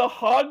 The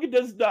hug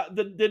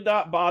did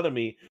not bother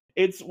me.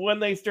 It's when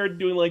they started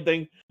doing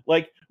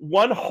like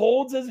one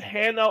holds his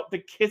hand out to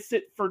kiss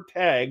it for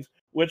tags,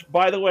 which,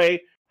 by the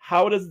way,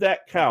 how does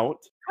that count?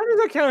 How does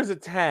that count as a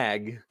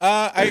tag?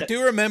 I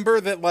do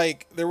remember that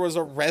like there was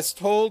a rest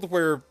hold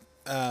where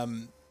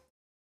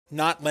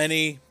not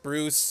Lenny,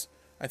 Bruce,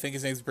 I think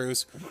his name's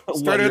Bruce,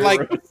 started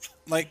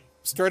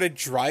started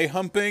dry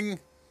humping.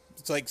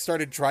 It's like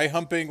started dry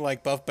humping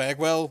like Buff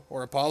Bagwell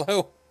or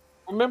Apollo.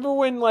 Remember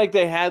when like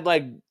they had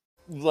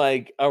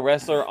like a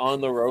wrestler on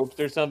the ropes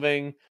or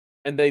something,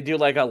 and they do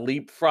like a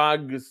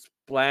leapfrog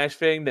splash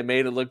thing that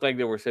made it look like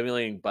they were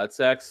simulating butt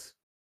sex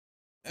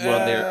on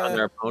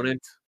their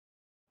opponent?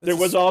 There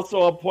was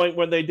also a point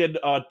when they did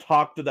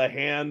talk to the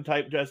hand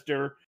type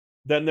gesture.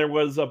 Then there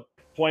was a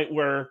point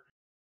where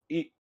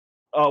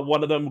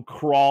one of them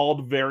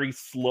crawled very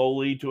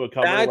slowly to a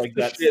cover. That's like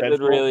the that shit that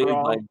really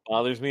like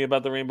bothers me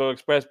about the Rainbow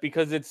Express,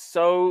 because it's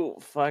so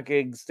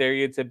fucking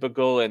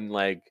stereotypical and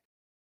like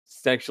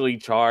sexually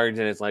charged,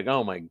 and it's like,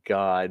 oh my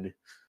god.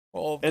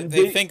 Well, and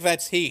they think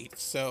that's heat,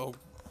 so.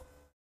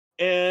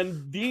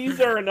 And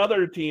these are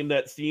another team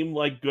that seem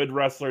like good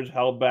wrestlers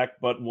held back,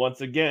 but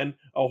once again,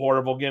 a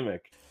horrible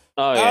gimmick.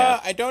 Oh yeah.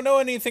 I don't know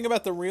anything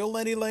about the real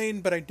Lenny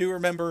Lane, but I do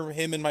remember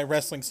him in my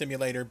wrestling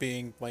simulator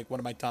being like one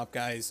of my top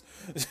guys,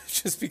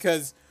 just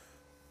because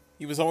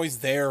he was always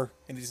there,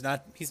 and he's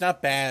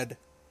not bad.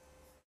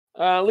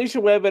 Alicia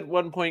Webb at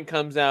one point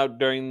comes out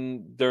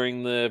during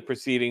the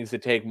proceedings to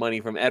take money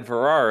from Ed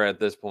Ferrara at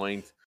this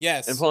point.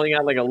 Yes. And pulling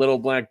out like a little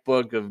black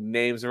book of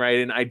names right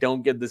in. I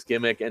don't get this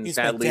gimmick, and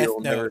sadly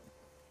it'll never.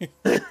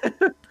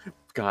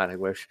 God, I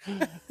wish.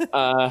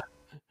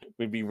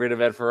 We'd be rid of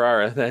Ed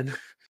Ferrara then.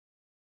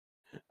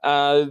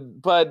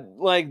 But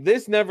like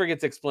this never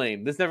gets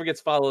explained. This never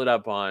gets followed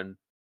up on.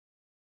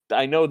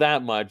 I know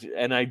that much,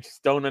 and I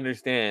just don't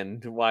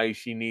understand why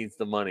she needs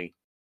the money.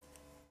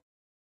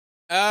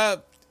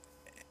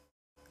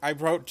 I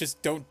wrote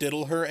just don't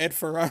diddle her, Ed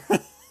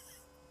Ferrara.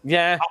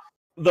 Yeah.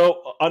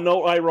 Though a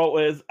note I wrote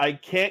is I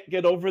can't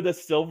get over the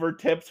silver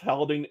tips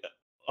holding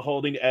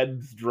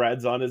Ed's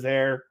dreads on his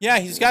hair. Yeah,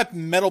 he's got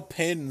metal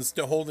pins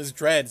to hold his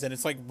dreads, and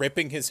it's like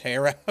ripping his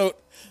hair out.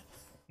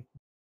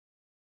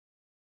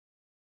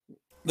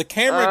 The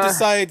camera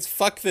decides,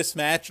 fuck this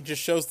match, and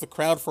just shows the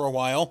crowd for a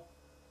while.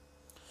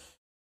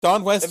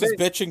 Don West is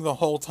bitching the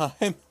whole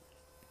time.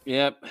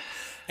 Yep.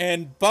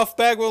 And Buff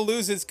Bagwell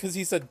loses because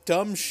he's a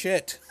dumb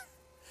shit.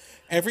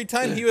 Every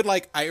time he would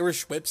like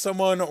Irish whip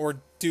someone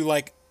or do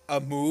like a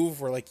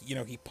move where like, you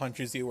know, he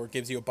punches you or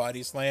gives you a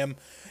body slam,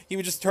 he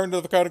would just turn to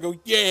the crowd and go,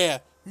 yeah,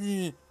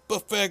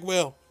 Buff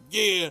Bagwell,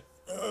 yeah.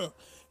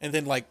 And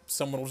then like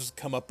someone will just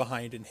come up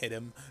behind and hit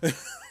him.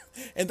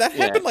 And that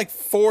happened like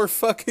 4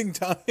 fucking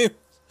times.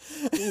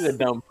 He's a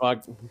dumb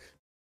fuck.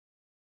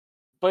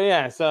 But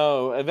yeah,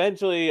 so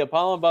eventually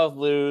Apollo and Buff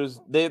lose.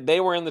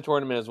 They were in the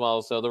tournament as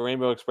well, so the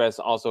Rainbow Express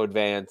also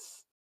advance.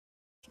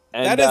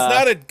 And that is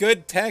not a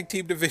good tag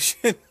team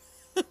division.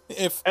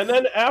 And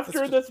then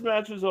after this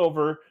match is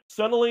over,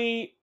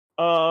 suddenly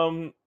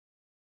I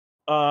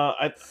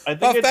think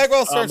Buff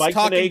Bagwell starts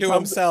talking to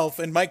himself,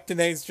 and Mike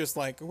Tenay's just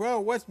like,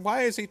 well,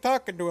 why is he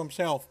talking to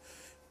himself?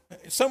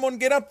 Someone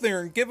get up there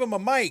and give him a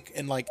mic.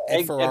 And like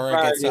Ed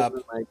Ferrara gets up,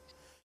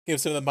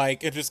 gives him the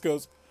mic, and just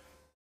goes,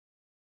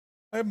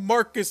 I'm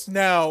Marcus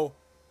now.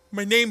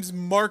 My name's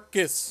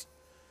Marcus.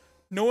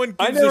 No one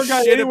gives a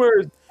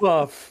shit.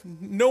 Buff.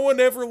 No one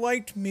ever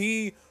liked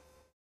me.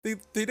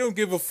 They don't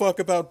give a fuck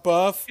about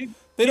Buff.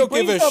 They don't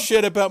give a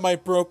shit about my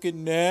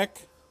broken neck.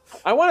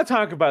 I want to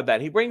talk about that.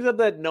 He brings up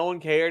that no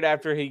one cared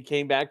after he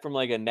came back from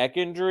like a neck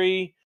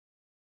injury.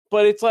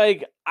 But it's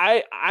like,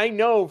 I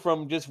know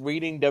from just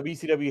reading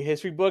WCW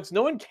history books,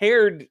 no one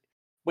cared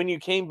when you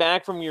came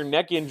back from your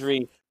neck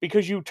injury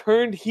because you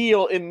turned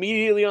heel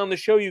immediately on the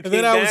show you came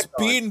back on. And then I was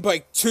beaten by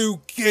 2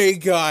 gay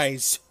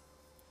guys.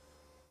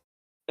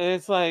 And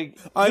it's like,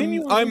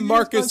 I'm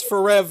Marcus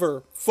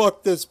forever.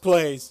 Fuck this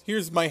place.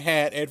 Here's my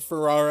hat, Ed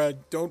Ferrara.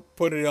 Don't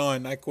put it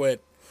on. I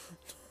quit.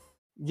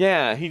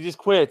 Yeah, he just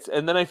quits.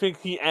 And then I think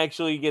he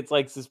actually gets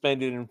like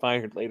suspended and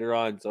fired later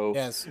on. So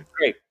yes.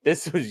 Great.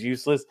 This was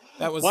useless.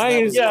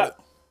 Why did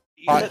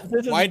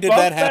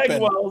that happen?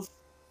 Bagwell's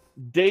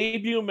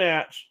debut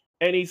match,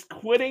 and he's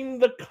quitting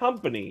the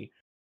company.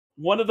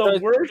 One of the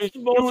worst,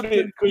 most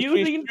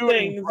confusing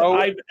things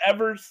I've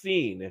ever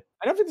seen.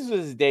 I don't think this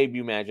was his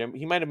debut match.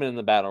 He might have been in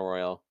the Battle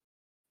Royal.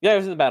 Yeah, he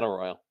was in the Battle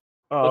Royal.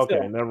 Oh,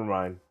 okay, never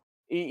mind.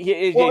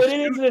 It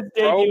is his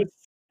debut.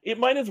 It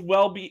might as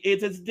well be.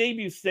 It's his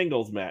debut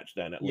singles match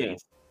then, at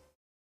least.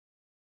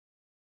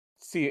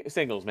 See,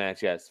 singles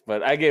match, yes,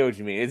 but I get what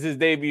you mean. It's his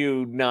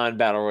debut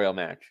non-Battle Royal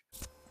match.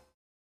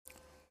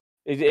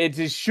 It's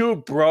his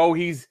shoot, bro.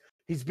 He's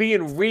He's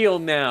being real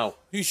now.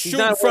 He's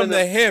shooting from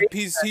the hip.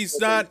 He's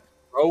not.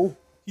 Bro.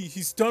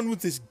 He's done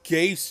with this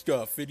gay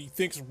stuff, and he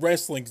thinks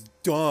wrestling's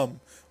dumb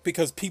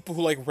because people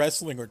who like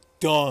wrestling are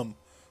dumb,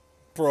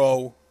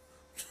 bro.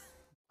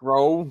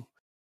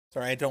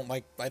 Sorry, I don't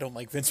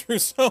like Vince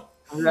Russo.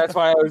 That's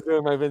why I was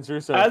doing my Vince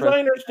Russo. As I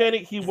understand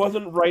it, he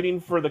wasn't writing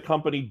for the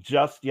company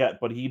just yet,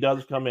 but he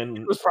does come in.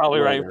 He was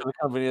probably writing for the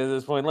company at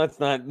this point. Let's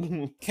not.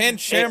 Ken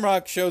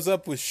Shamrock shows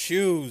up with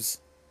shoes.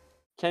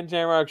 Ken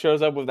Shamrock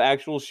shows up with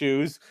actual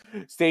shoes,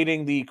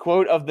 stating the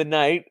quote of the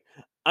night.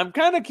 I'm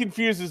kind of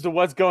confused as to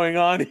what's going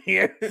on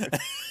here.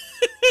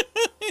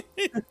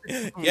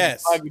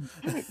 Yes.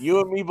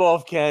 You and me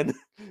both, Ken.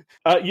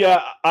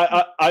 Yeah,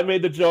 I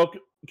made the joke.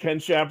 Ken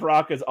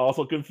Shamrock is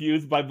also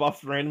confused by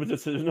Buff's random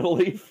decision to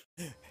leave.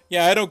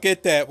 Yeah, I don't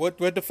get that. What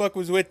the fuck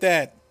was with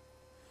that?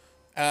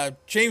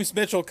 James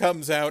Mitchell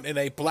comes out in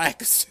a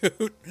black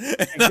suit.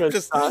 And I'm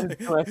just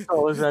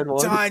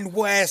Don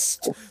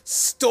West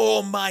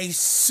stole my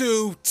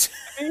suit.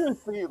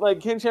 Like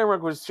Ken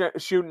Shamrock was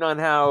shooting on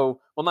how,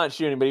 well, not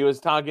shooting, but he was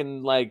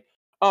talking like,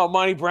 "Oh,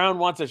 Monty Brown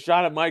wants a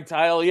shot at my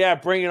title. Yeah,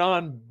 bring it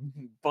on,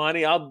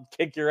 Bonnie. I'll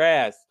kick your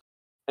ass."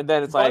 And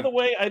then it's by the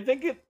way, I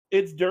think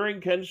it's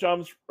during Ken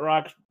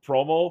Shamrock's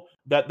promo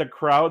that the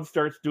crowd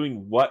starts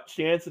doing what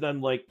chants, and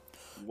I'm like,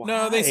 why?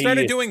 No, they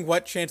started doing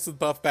what chants with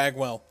Buff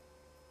Bagwell.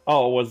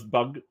 Oh, it was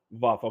Buff,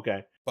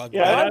 okay. Bug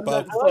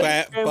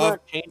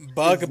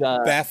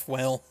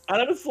Bathwell.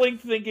 And I'm just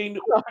like thinking,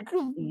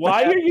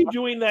 why are you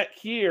doing that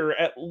here?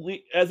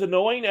 As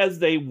annoying as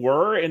they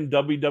were in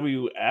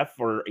WWF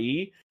or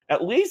E,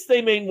 at least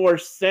they made more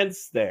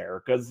sense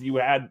there, because you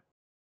had,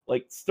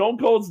 like, Stone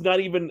Cold's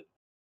not even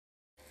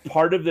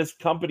part of this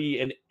company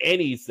in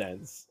any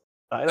sense.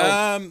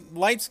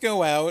 Lights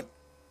go out,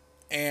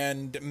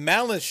 and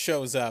Malice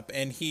shows up,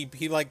 and he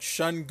like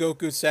shunned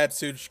Goku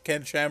Satsu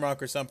Ken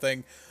Shamrock or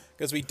something,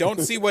 because we don't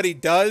see what he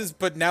does,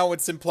 but now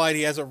it's implied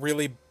he has a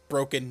really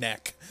broken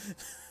neck.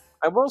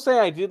 I will say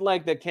I did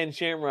like that Ken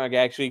Shamrock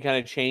actually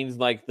kind of changed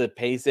like the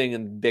pacing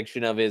and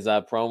diction of his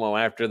promo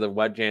after the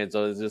what chant,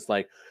 so it's just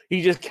like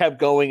he just kept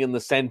going in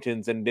the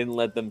sentence and didn't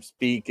let them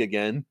speak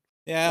again.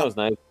 Yeah, that was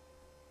nice.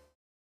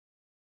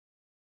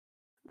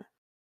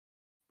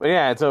 But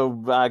yeah,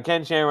 so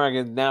Ken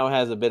Shamrock now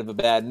has a bit of a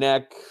bad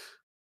neck.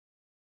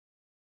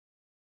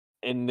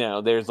 And now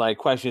there's like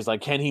questions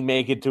like, can he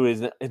make it to his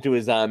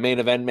main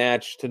event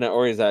match tonight,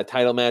 or his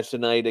title match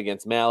tonight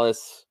against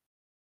Malice?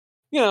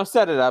 You know,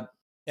 set it up.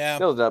 Yeah.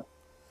 Build it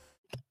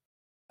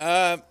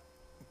up.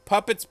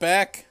 Puppet's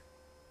back.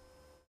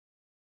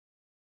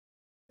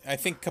 I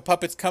think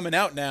Puppet's coming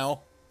out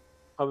now.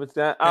 Puppet's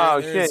that? Oh,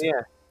 shit,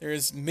 yeah.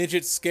 There's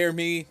midget scare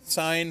me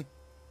sign.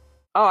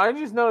 Oh, I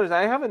just noticed.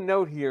 I have a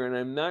note here, and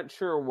I'm not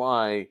sure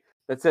why,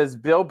 that says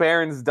Bill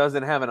Behrens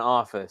doesn't have an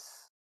office.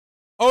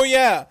 Oh,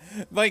 yeah.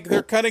 Like,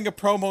 they're cutting a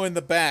promo in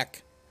the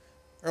back.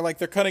 Or, like,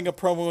 they're cutting a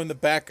promo in the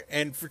back,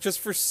 and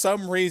for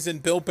some reason,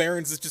 Bill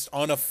Behrens is just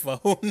on a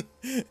phone.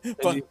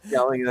 But, he's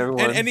yelling at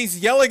everyone. And he's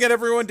yelling at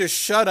everyone to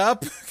shut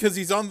up, because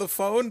he's on the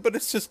phone, but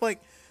it's just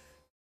like,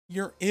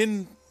 you're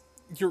in,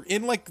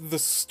 like, the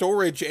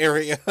storage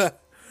area.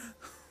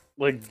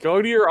 Like,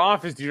 go to your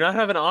office. Do you not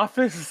have an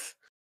office?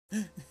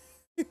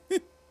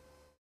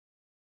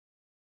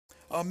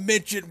 A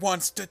midget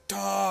wants to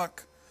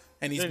talk.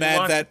 And he's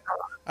mad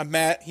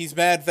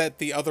that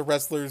the other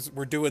wrestlers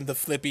were doing the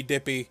flippy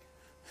dippy.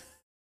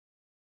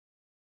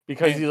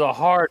 Because he's a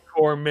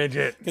hardcore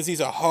midget. Because he's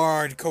a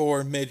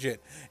hardcore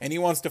midget. And he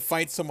wants to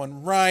fight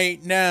someone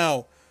right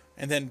now.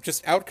 And then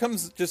out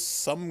comes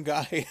just some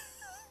guy.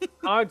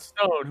 Todd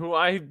Stone, who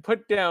I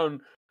put down,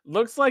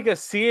 looks like a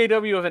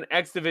CAW of an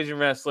X Division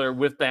wrestler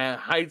with the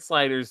height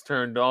sliders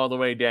turned all the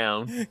way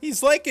down.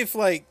 He's like if,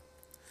 like,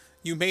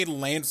 you made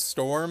Lance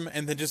Storm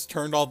and then just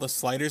turned all the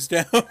sliders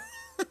down.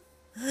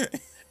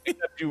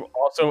 Except you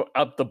also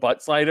up the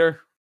butt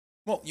slider.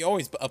 Well, you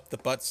always up the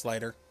butt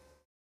slider.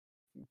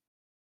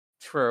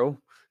 True.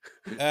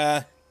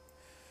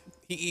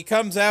 He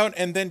comes out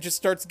and then just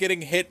starts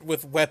getting hit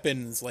with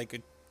weapons like a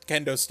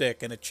kendo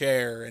stick and a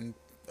chair and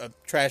a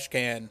trash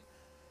can.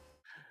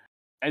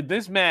 And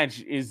this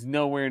match is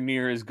nowhere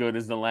near as good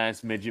as the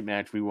last midget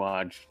match we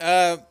watched.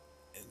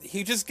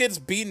 He just gets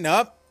beaten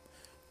up,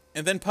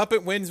 and then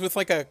Puppet wins with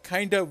like a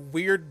kind of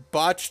weird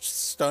botched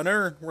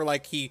stunner where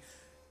like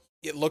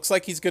it looks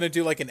like he's gonna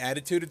do like an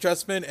attitude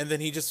adjustment, and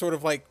then he just sort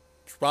of like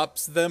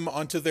drops them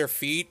onto their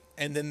feet,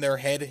 and then their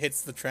head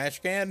hits the trash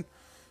can,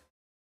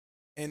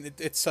 and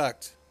it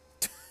sucked.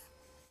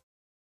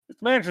 This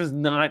match was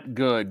not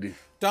good.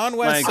 Don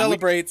West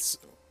celebrates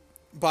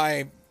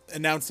by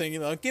announcing,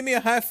 give me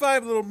a high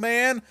five, little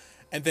man.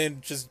 And then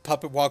just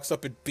Puppet walks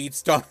up and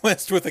beats Don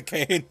West with a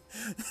cane.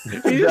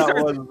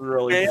 That was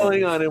really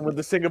bailing on him with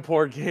the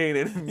Singapore cane,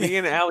 and me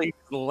and Allie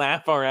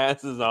laugh our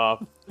asses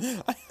off.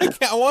 I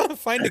want to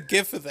find a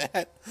gif of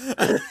that.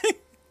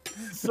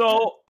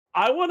 So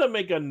I want to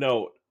make a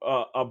note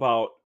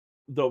about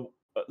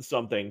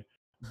something.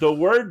 The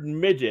word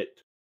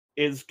midget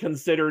is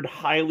considered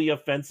highly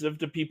offensive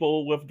to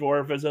people with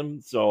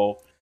dwarfism. So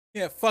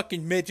yeah,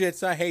 fucking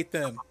midgets, I hate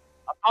them.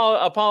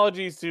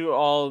 apologies to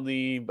all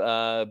the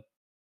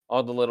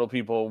little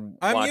people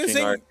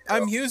watching.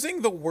 I'm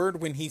using the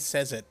word when he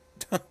says it.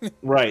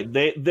 Right.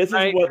 This is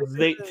what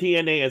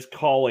TNA is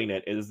calling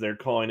it. They're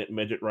calling it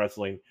midget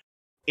wrestling.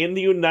 In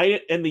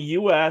the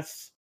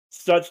US,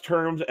 such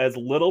terms as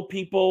little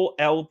people,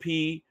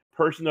 LP,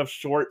 person of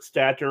short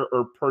stature,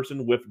 or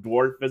person with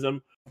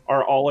dwarfism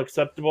are all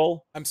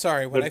acceptable. I'm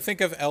sorry, when I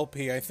think of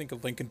LP, I think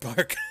of Linkin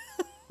Park.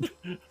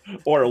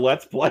 Or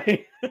Let's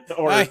Play,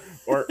 or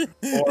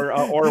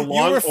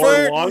long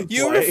play.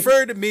 You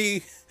refer to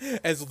me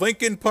as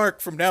Linkin Park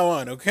from now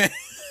on, okay?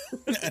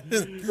 But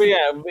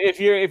yeah,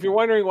 if you're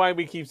wondering why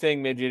we keep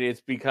saying midget,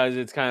 it's because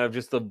it's kind of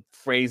just the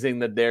phrasing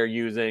that they're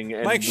using.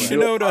 And Mike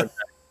Shinoda.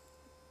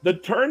 The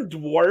term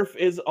dwarf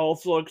is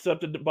also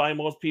accepted by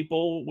most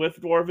people with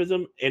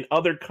dwarfism. In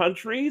other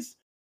countries,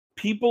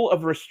 people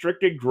of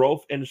restricted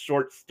growth and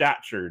short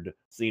statured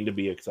seem to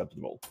be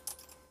acceptable.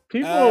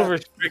 People of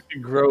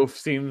restricted growth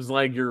seems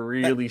like you're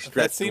really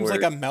stretching. That seems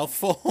like a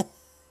mouthful.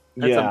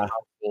 That's a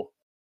mouthful.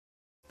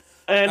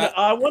 And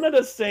I wanted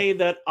to say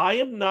that I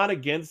am not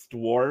against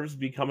dwarves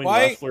becoming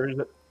wrestlers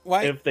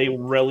if they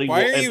really.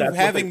 Why are you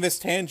having this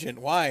tangent?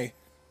 Why?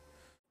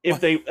 If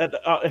they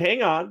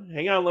hang on,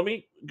 let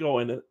me go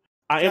in it.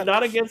 I am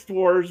not against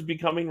dwarves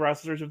becoming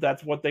wrestlers if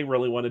that's what they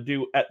really want to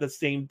do. At the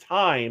same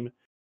time,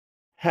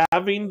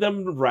 having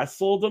them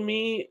wrestle to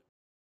me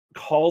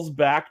calls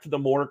back to the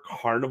more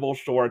carnival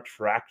show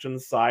attraction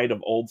side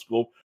of old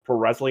school pro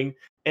wrestling,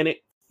 and it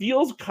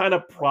feels kind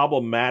of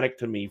problematic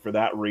to me for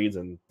that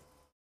reason.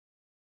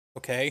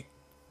 Okay.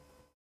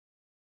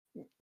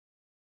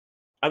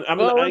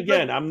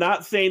 I'm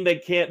not saying they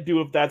can't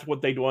do if that's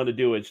what they want to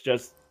do. It's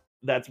just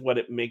that's what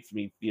it makes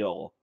me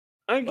feel.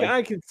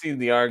 I can see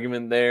the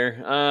argument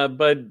there,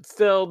 but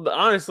still,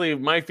 honestly,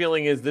 my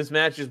feeling is this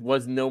match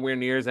was nowhere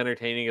near as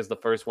entertaining as the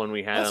first one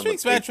we had. Last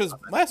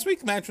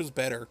week's match was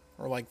better,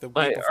 or like the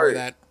week before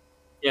that.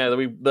 Yeah,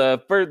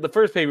 the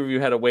first pay-per-view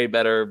had a way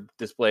better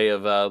display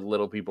of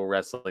little people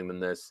wrestling than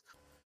this.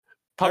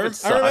 I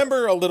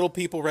remember a little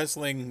people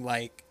wrestling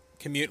like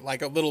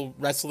a little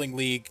wrestling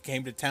league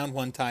came to town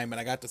one time, and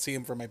I got to see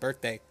him for my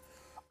birthday,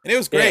 and it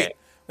was great. Yeah.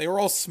 They were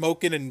all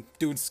smoking and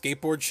doing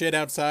skateboard shit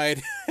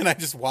outside, and I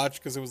just watched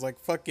because it was like,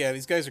 fuck yeah,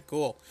 these guys are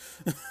cool.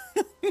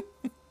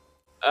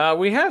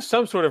 We have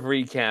some sort of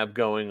recap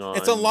going on.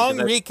 It's a long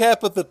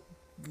recap of the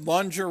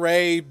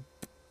lingerie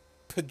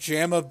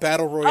pajama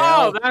battle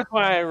royale. Oh, that's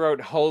why I wrote,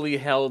 holy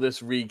hell,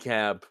 this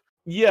recap.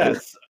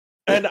 Yes,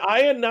 and I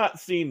had not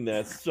seen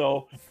this,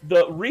 so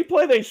the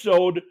replay they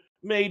showed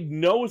made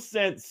no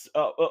sense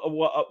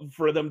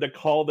for them to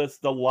call this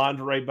the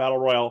lingerie battle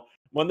royale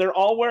when they're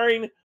all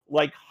wearing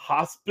like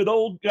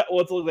hospital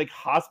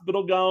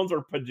gowns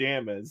or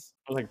pajamas,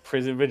 like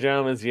prison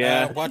pajamas.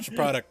 Yeah, watch the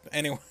product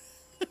anyway.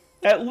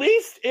 At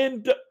least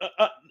in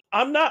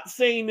I'm not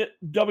saying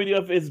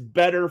WWF is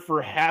better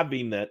for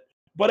having it,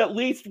 but at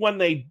least when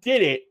they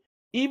did it,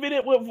 even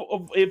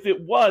if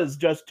it was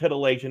just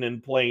titillation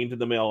and playing to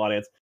the male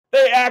audience,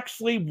 they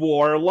actually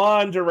wore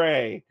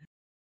lingerie.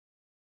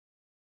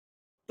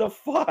 The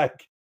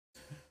fuck?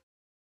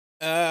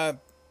 Where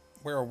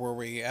were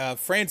we?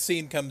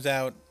 Francine comes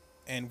out,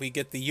 and we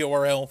get the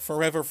URL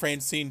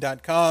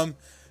foreverfrancine.com.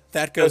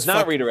 That goes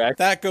not redirect.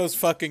 That goes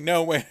fucking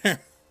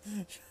nowhere.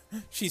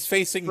 She's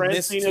facing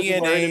Miss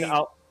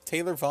TNA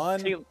Taylor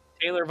Vaughn.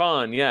 Taylor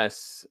Vaughn,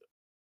 yes.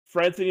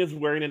 Francine is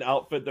wearing an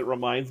outfit that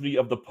reminds me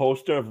of the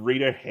poster of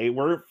Rita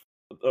Hayworth,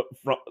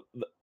 from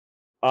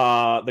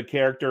the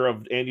character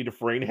of Andy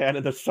Dufresne had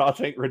in the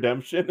Shawshank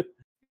Redemption.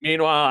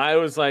 Meanwhile, I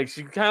was like,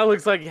 she kind of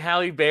looks like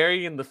Halle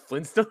Berry in the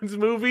Flintstones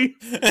movie.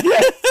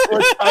 Yes,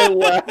 I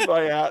laughed.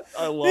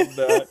 I love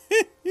that.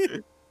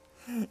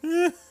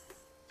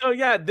 So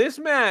yeah, this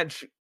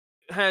match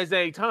has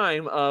a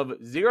time of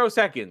 0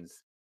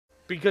 seconds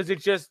because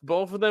it's just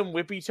both of them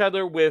whip each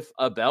other with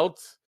a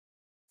belt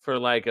for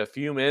like a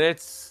few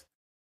minutes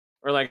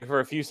or like for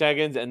a few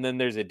seconds, and then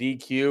there's a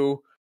DQ,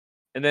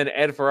 and then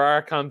Ed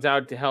Ferrara comes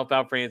out to help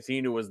out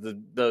Francine, who was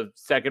the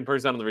second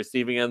person on the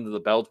receiving end of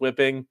the belt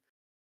whipping.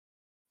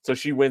 So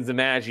she wins the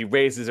match. He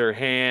raises her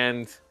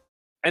hand.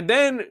 And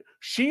then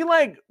she,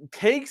 like,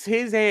 takes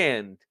his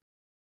hand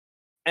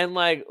and,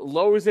 like,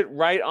 lowers it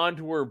right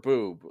onto her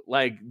boob.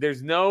 Like,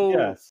 there's no...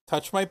 Yes.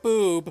 Touch my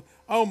boob.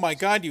 Oh, my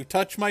God, you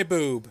touch my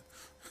boob.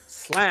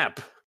 Slap.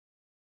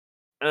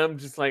 And I'm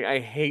just like, I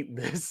hate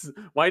this.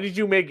 Why did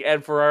you make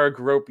Ed Ferrara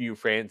grope you,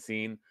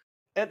 Francine?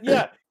 And,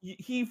 yeah,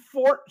 she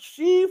forced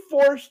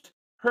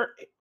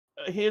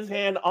his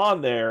hand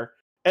on there.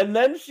 And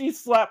then she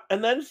has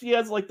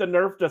like the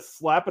nerve to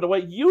slap it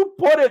away. You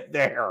put it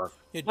there.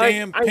 You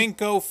damn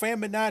pinko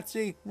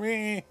feminazi.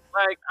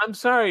 Like, I'm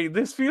sorry.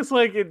 This feels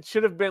like it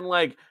should have been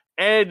like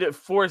Ed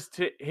forced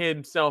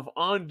himself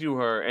onto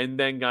her and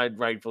then got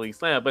rightfully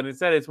slapped. But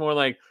instead, it's more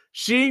like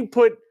she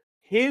put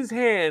his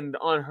hand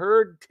on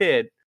her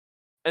tit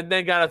and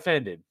then got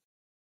offended.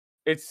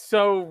 It's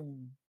so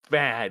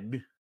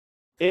bad.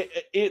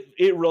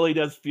 It really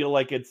does feel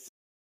like it's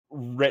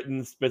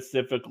written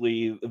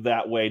specifically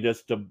that way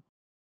just to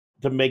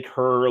make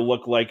her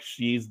look like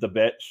she's the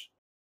bitch.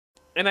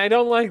 And I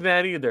don't like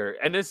that either.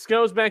 And this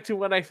goes back to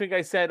what I think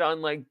I said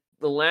on like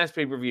the last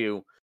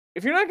pay-per-view.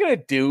 If you're not gonna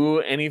do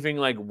anything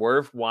like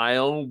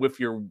worthwhile with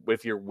your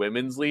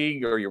women's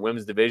league or your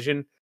women's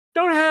division,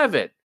 don't have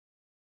it.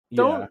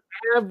 Don't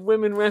have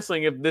women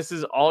wrestling if this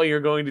is all you're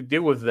going to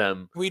do with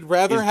them. We'd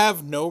rather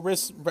have no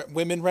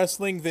women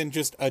wrestling than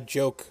just a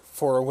joke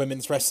for a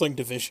women's wrestling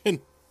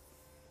division.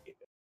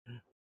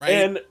 Right?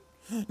 And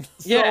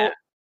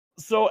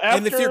so after...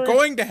 And if you're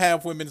going to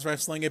have women's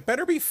wrestling, it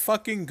better be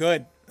fucking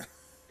good.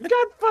 You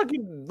got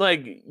fucking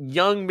like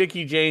young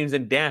Mickie James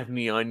and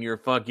Daphne on your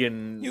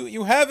fucking.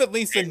 You have at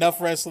least enough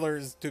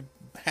wrestlers to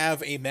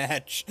have a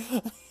match.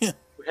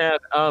 Have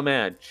a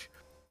match,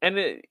 and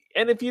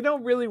if you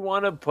don't really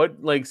want to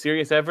put like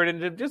serious effort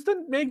into, just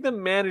to make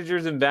them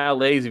managers and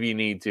valets if you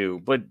need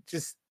to, but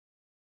just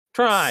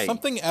try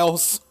something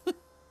else.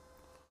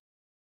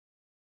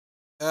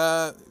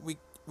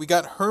 We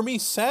got Hermie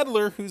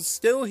Sadler, who's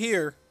still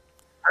here.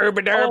 Francine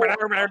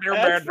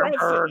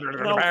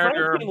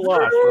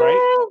lost,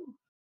 right?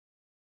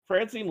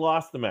 Francine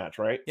lost the match,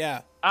 right?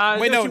 Yeah.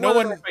 Wait, no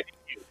one.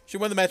 She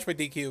won the match by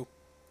DQ.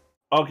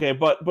 Okay,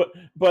 but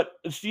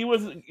she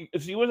was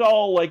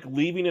all like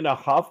leaving in a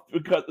huff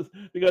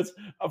because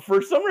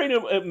for some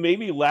reason it made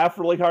me laugh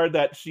really hard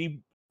that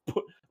she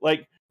put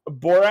like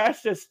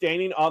Borash just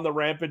standing on the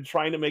ramp and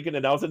trying to make an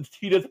announcement.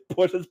 He just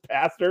pushes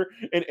past her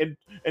and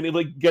he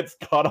like gets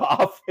cut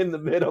off in the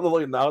middle of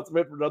the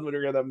announcement for nothing.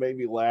 That made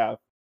me laugh.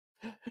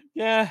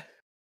 Yeah,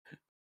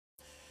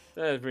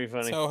 that was pretty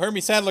funny. So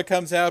Hermie Sadler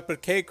comes out,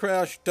 but K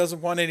Crouch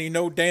doesn't want any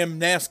no damn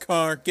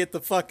NASCAR. Get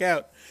the fuck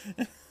out.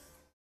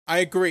 I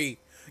agree.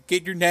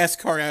 Get your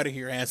NASCAR out of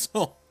here,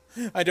 asshole.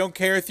 I don't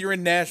care if you're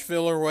in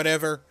Nashville or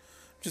whatever.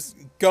 Just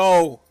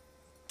go.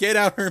 Get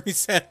out, Hermie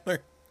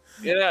Sadler.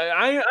 Yeah,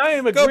 I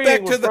am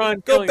agreeing with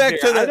Ron. Go back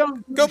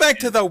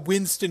to the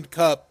Winston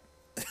Cup.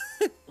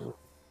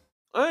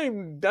 I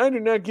do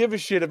not give a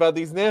shit about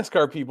these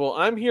NASCAR people.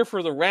 I'm here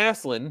for the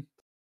wrestling.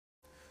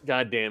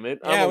 God damn it!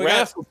 Yeah,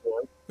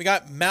 we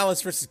got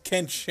Malice versus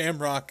Ken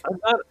Shamrock.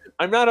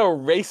 I'm not a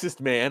racist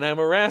man. I'm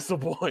a wrestle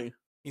boy.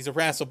 He's a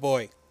wrestle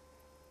boy.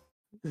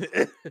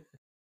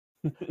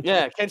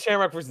 Yeah, Ken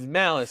Shamrock versus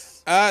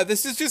Malice.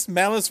 This is just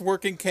Malice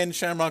working Ken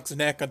Shamrock's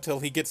neck until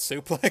he gets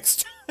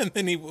suplexed, and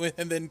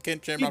then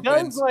Ken Shamrock wins.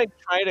 He does like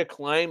try to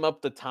climb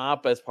up the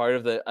top as part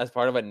of a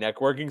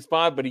networking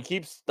spot, but he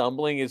keeps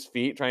stumbling his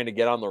feet trying to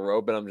get on the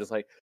rope, and I'm just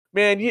like,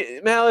 man,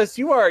 Malice,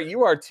 you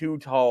are too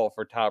tall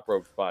for top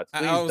rope spots.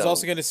 I was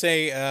also gonna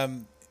say,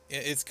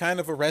 it's kind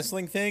of a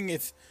wrestling thing.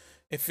 If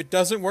it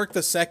doesn't work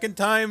the second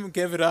time,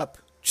 give it up.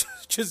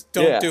 Just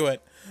don't do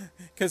it.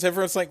 Because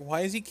everyone's like,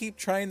 why does he keep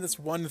trying this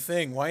one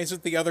thing? Why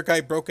isn't the other guy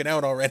broken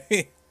out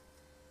already?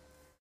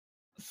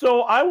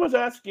 So I was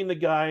asking the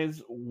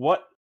guys,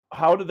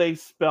 how do they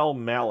spell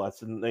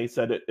Malice? And they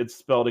said it's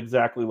spelled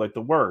exactly like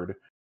the word.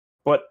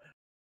 But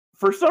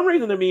for some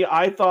reason to me,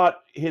 I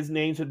thought his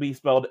name should be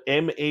spelled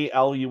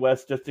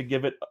Malus just to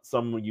give it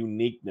some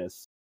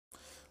uniqueness.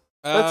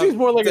 That seems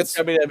more like a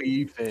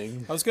WWE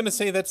thing. I was going to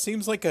say, that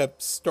seems like a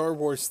Star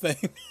Wars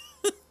thing.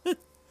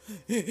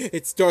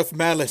 It's Darth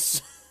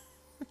Malice.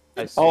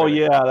 Oh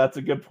yeah, that's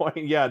a good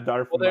point. Yeah,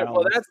 Darth Malice.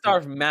 Well, that's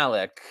Darth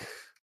Malik.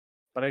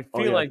 But I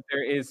feel like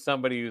there is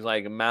somebody who's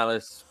like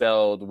Malice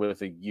spelled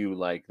with a U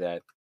like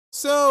that.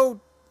 So,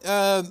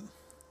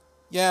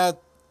 yeah,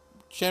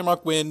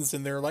 Shamrock wins,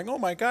 and they're like, "Oh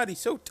my god, he's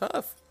so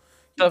tough."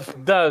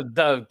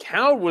 The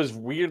count was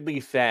weirdly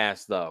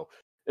fast though.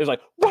 It was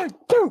like 1,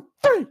 2,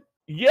 3.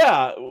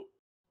 Yeah,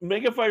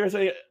 Mega Fighter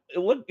saying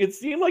it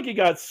seemed like he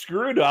got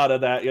screwed out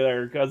of that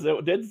there because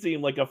it did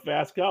seem like a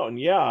fast count, and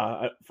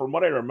yeah, from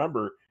what I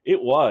remember, it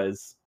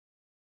was.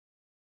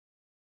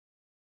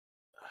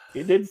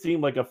 It did seem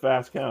like a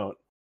fast count.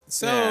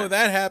 So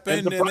that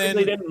happened, and then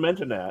they didn't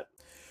mention that.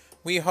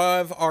 We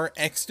have our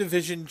X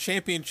Division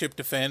Championship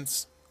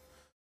defense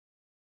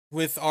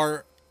with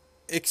our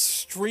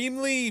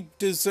extremely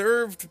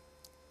deserved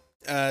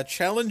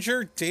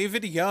challenger,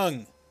 David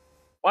Young.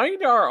 Why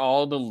are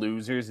all the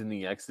losers in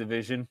the X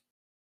Division?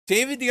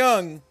 David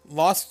Young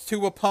lost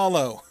to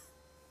Apollo.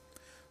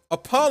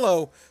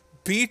 Apollo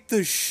beat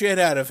the shit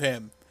out of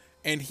him,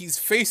 and he's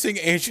facing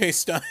AJ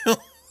Styles.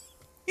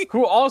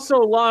 Who also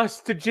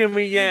lost to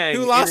Jimmy Yang.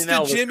 Who lost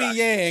to Jimmy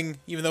Yang,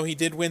 even though he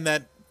did win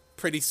that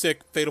pretty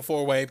sick Fatal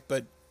 4-Way,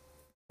 but...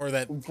 Or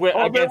that...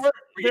 weren't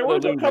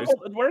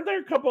there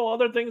a couple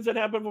other things that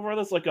happened before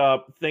this? Like a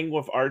thing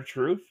with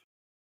R-Truth?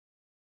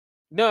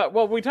 No,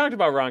 well, we talked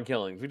about Ron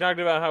Killings. We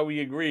talked about how we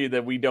agree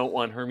that we don't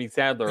want Hermie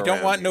Sadler We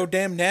don't want no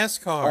damn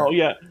NASCAR. Oh,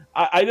 yeah.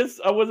 I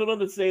wasn't going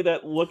to say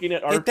that looking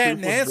at R-Truth...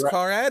 Get that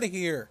NASCAR out of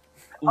here.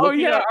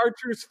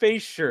 R-Truth's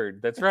face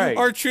shirt. That's right.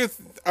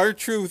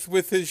 R-Truth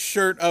with his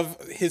shirt of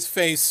his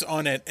face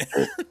on it.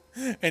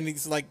 And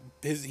he's like,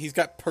 he's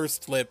got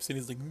pursed lips, and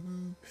he's like...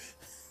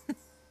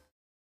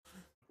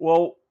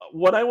 Well,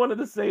 what I wanted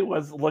to say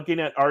was looking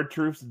at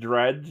R-Truth's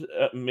dreads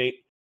made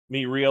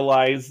me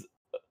realize...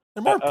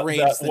 They're more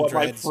braids than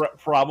dreads. My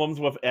problems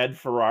with Ed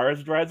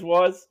Ferrara's dreads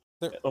was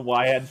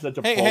why I had such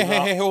a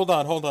hey, hold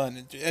on.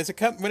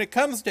 When it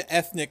comes to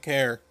ethnic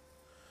hair,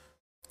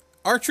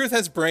 R-Truth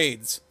has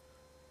braids.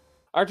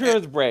 R-Truth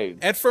has braids.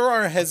 Ed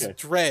Ferrara has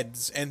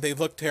dreads, and they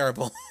look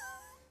terrible.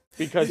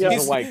 Because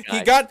he's a white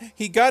guy.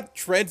 He got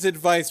dreads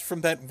advice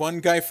from that one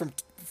guy from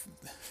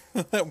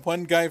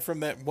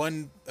that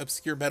one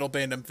obscure metal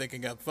band I'm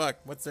thinking of. Fuck,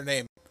 what's their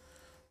name?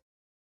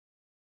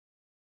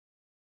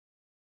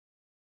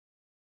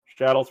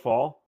 Shadows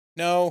Fall?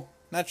 No,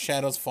 not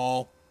Shadows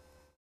Fall.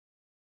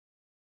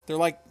 They're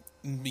like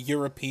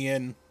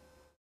European.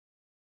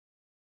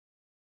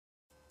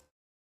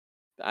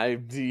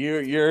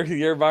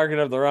 You're barking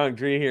up the wrong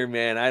tree here,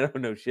 man. I don't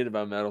know shit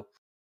about metal.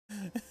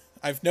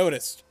 I've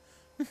noticed.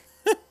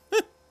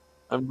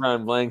 I'm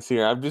drawing blanks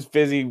here. I'm just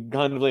busy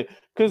contemplating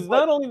because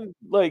not only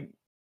like,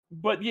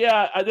 but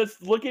yeah, I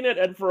just looking at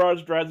Ed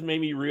Ferrara's dreads made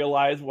me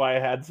realize why I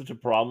had such a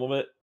problem with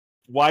it.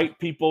 White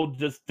people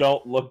just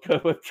don't look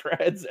good with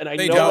dreads, and I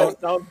know that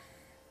sounds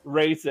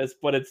racist,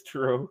 but it's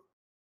true.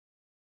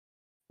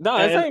 No,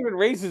 that's not even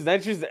racist.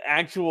 That's just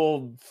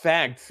actual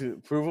fact,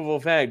 provable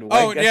fact.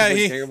 White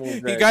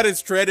he got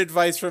his dread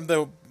advice from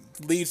the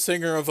lead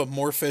singer of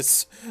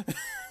Amorphous.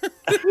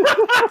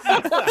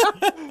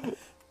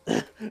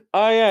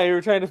 Oh yeah, you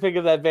were trying to think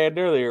of that band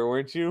earlier,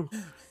 weren't you?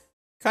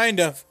 Kind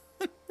of.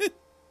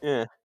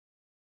 Yeah.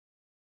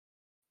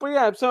 But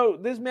yeah, so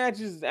this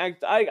match is I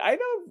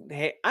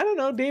don't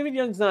know. David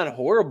Young's not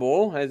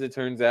horrible, as it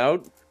turns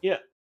out. Yeah.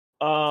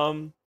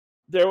 One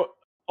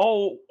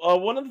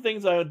of the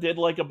things I did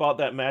like about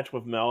that match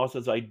with Malice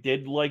is I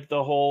did like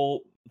the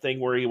whole thing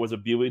where he was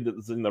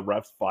abusing the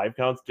refs 5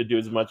 counts to do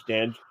as much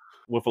damage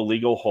with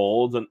illegal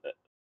holds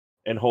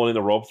and holding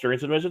the ropes during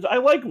submissions. I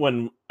like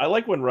when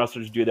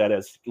wrestlers do that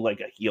as like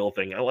a heel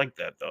thing. I like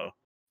that though.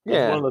 Yeah.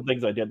 That's one of the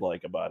things I did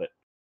like about it.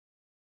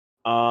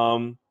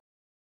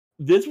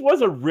 This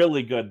was a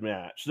really good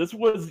match. This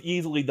was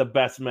easily the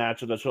best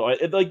match of the show.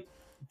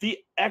 The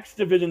X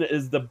Division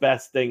is the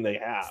best thing they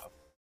have.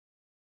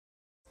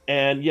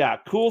 And yeah,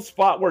 cool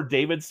spot where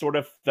David sort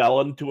of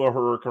fell into a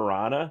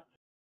Hurricanrana.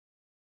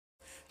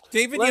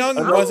 David Young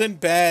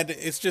wasn't bad.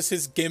 It's just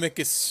his gimmick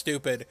is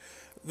stupid.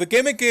 The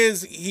gimmick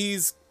is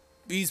he's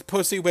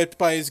pussy whipped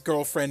by his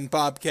girlfriend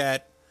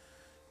Bobcat,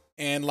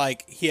 and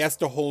like he has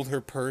to hold her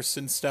purse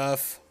and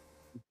stuff.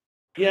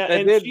 Yeah,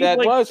 that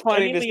was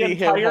funny to see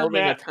him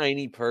holding a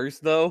tiny purse,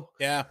 though.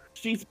 Yeah,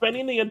 she's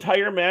spending the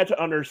entire match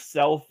on her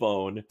cell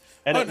phone,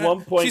 and at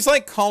one point she's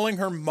like calling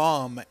her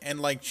mom,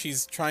 and like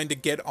she's trying to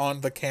get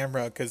on the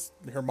camera because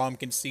her mom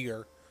can see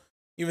her,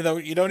 even though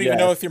you don't even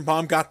know if your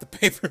mom got the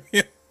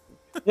pay-per-view.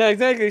 Yeah,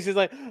 exactly. She's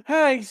like,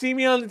 "Hi, see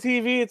me on the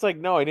TV?" It's like,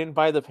 no, I didn't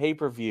buy the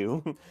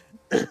pay-per-view.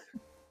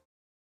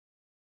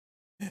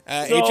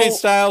 AJ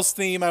Styles'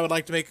 theme, I would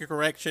like to make a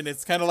correction.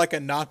 It's kind of like a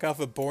knockoff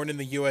of Born in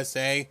the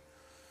USA.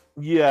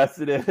 Yes,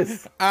 it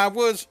is. I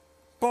was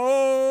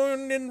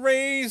born and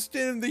raised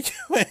in the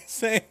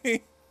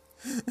USA.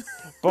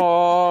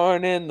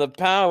 Born in the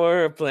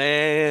power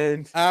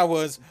plant. I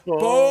was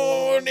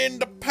born in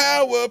the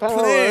power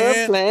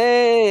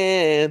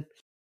plant.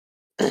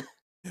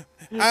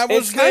 I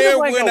was there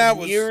when I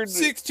was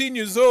 16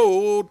 years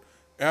old.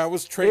 I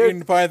was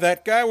trained by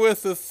that guy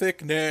with a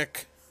thick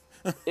neck.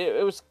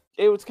 It was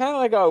kind of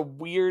like a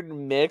weird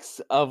mix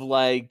of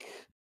like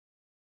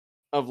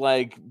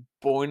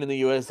Born in the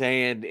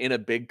USA and In a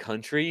Big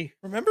Country.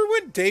 Remember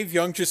when Dave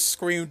Young just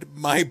screamed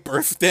 "My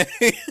birthday"?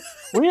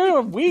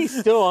 we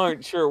still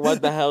aren't sure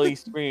what the hell he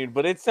screamed,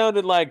 but it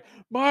sounded like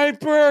 "My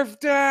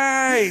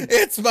birthday."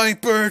 It's my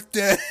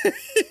birthday.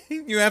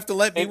 You have to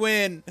let me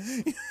win.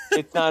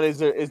 It's not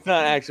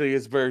actually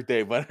his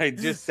birthday, but it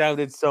just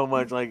sounded so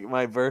much like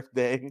my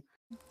birthday.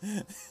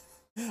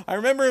 I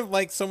remember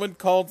like someone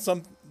called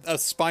a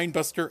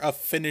spinebuster a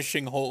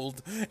finishing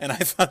hold, and I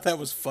thought that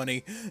was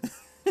funny.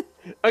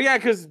 Oh yeah,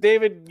 because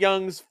David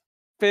Young's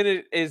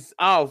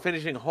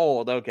finishing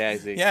hold. Okay, I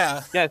see.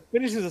 Yeah,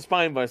 finish is a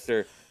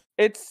spinebuster.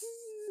 It's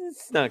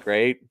not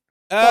great.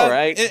 All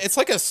right, it's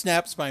like a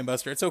snap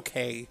spinebuster. It's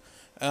okay.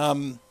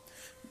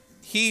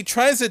 He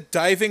tries a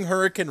diving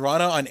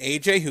Hurricanrana on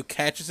AJ, who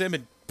catches him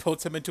and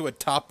puts him into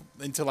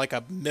like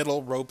a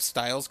middle rope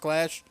Styles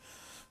clash.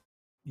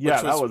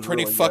 Yeah, which was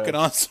pretty really fucking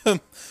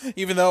awesome.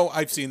 Even though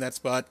I've seen that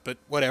spot, but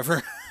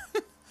whatever.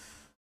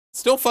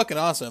 Still fucking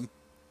awesome.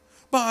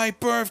 My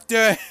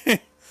birthday.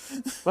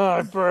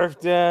 My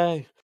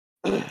birthday.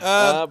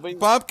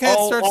 Bobcat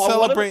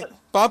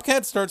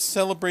starts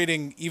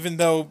celebrating, even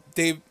though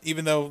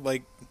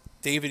like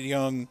David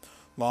Young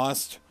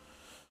lost,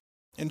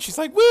 and she's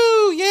like,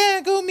 "Woo,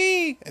 yeah, go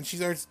me!" And she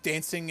starts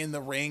dancing in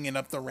the ring and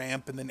up the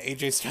ramp, and then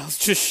AJ Styles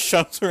just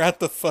shoves her out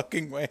the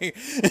fucking way.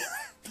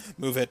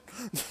 Move it.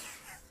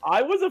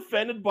 I was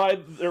offended by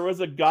there was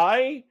a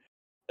guy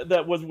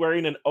that was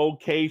wearing an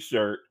OK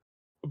shirt,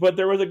 but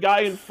there was a guy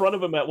in front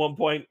of him at one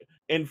point,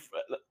 and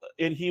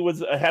he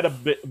had a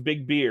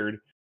big beard.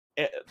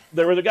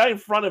 There was a guy in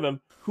front of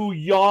him who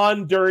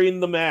yawned during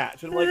the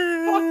match. And I'm like,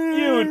 fuck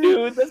you,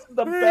 dude. This is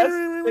the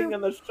best thing in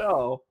the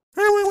show.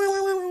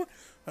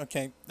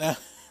 Okay.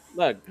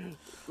 Look,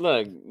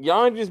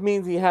 yawn just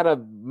means he had a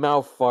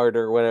mouth fart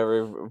or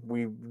whatever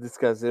we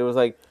discussed. It was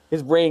like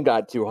his brain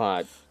got too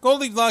hot.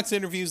 Goldilocks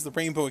interviews the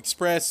Rainbow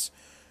Express,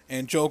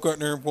 and Joel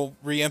Gertner will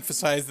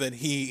re-emphasize that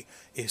he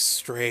is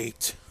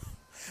straight.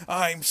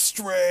 I'm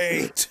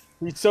straight.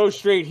 He's so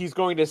straight, he's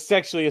going to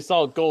sexually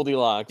assault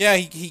Goldilocks. Yeah,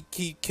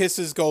 he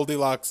kisses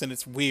Goldilocks, and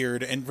it's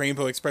weird, and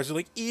Rainbow Express are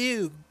like,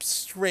 ew,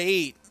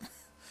 straight.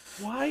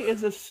 Why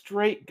is a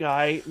straight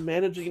guy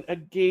managing a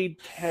gay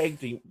tag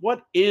team?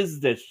 What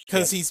is this?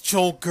 Because he's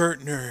Joel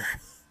Gertner.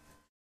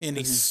 And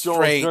he's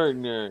straight. Joel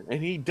Gertner,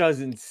 and he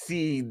doesn't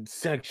see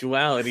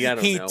sexuality. I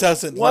don't know. He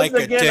doesn't like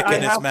a dick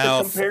in his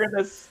mouth. To compare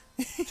this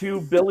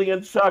to Billy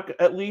and Chuck.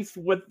 At least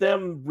with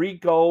them,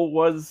 Rico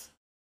was...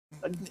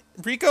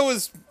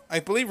 I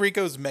believe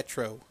Rico's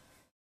Metro.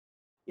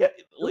 Yeah,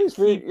 at least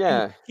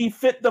he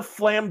fit the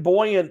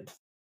flamboyance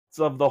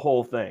of the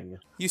whole thing.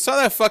 You saw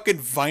that fucking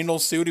vinyl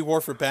suit he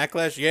wore for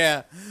Backlash?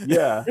 Yeah.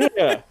 Yeah.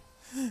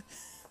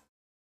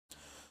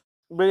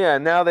 But yeah,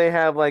 now they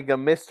have like a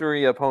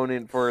mystery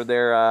opponent for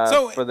their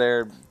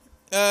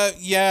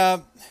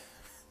yeah.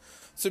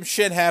 Some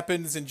shit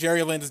happens and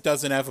Jerry Lynn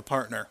doesn't have a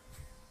partner.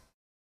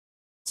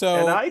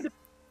 So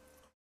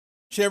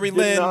Jerry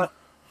Lynn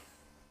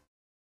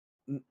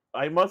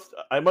I must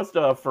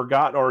have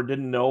forgotten or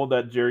didn't know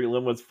that Jerry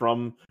Lynn was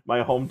from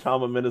my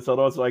hometown of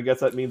Minnesota, so I guess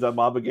that means I'm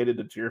obligated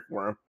to cheer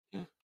for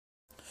him.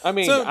 I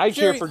mean, I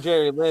cheer for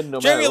Jerry Lynn no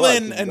matter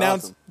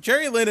what.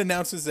 Jerry Lynn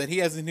announces that he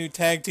has a new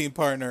tag team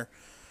partner,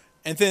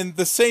 and then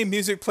the same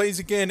music plays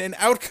again, and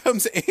out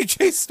comes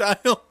AJ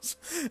Styles.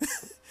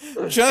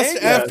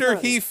 Just after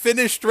he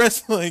finished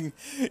wrestling,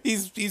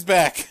 he's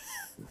back.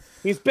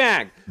 He's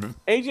back.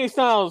 AJ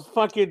Styles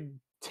fucking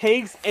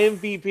takes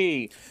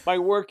MVP by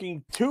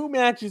working 2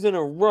 matches in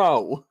a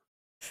row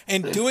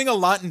and doing a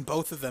lot in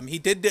both of them. He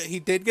did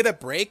get a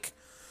break,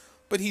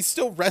 but he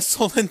still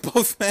wrestled in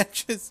both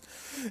matches.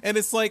 And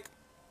it's like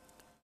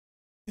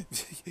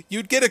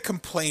you'd get a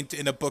complaint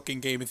in a booking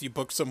game if you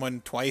book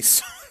someone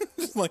twice.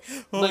 Just like,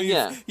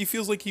 he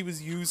feels like he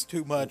was used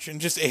too much,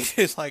 and just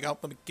AJ's like, oh,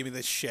 give me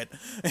this shit.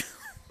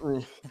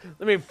 Let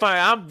me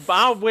find.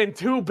 I'll win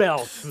 2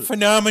 belts.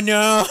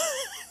 Phenomena.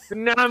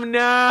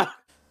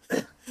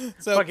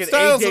 So fucking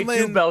Styles AJ and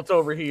Lynn, 2 belts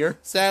over here.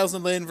 Styles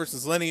and Lynn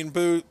versus Lenny and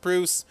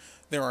Bruce.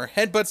 There are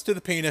headbutts to the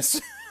penis.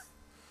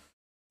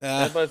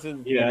 Headbutts to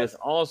the penis.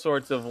 All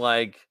sorts of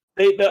like.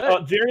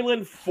 Jerry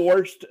Lynn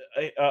forced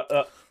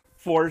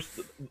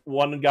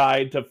one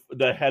guy to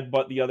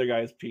headbutt the other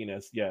guy's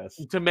penis.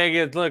 Yes, to make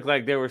it look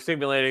like they were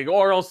simulating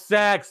oral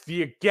sex. Do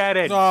you get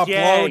it? Oh,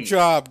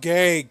 blowjob,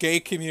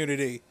 gay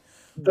community.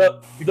 The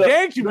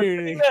gay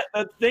community.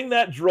 The thing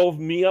that drove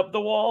me up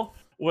the wall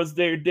was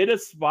they did a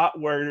spot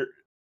where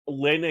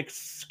Lynn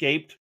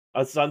escaped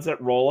a sunset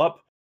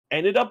roll-up,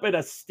 ended up in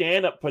a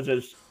stand-up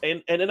position,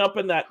 and ended up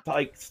in that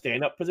like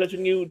stand-up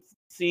position you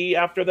see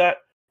after that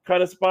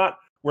kind of spot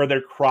where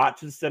their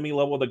crotch is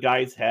semi-level with the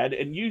guy's head,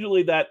 and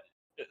usually that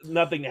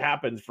nothing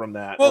happens from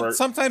that. Well,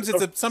 sometimes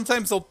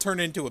they'll turn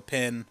into a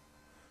pin,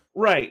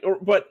 right?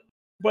 But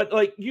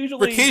like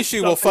usually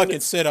Rikishi will fucking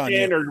sit on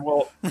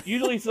you.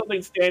 Usually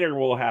something standard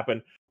will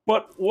happen.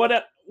 But what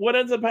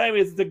ends up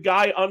happening is the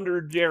guy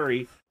under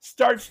Jerry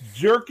starts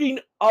jerking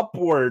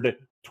upward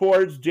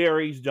towards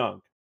Jerry's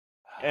junk.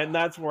 And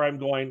that's where I'm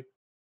going.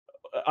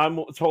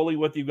 I'm totally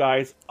with you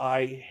guys.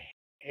 I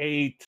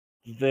hate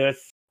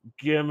this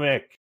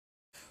gimmick.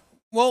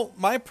 Well,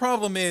 my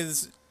problem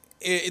is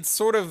it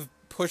sort of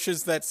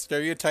pushes that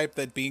stereotype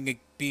that being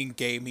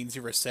gay means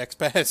you're a sex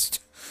pest.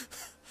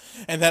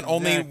 And that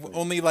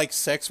only like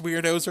sex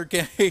weirdos are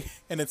gay,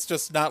 and it's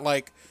just not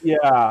like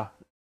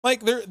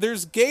like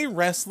there's gay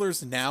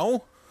wrestlers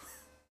now,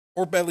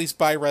 or at least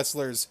bi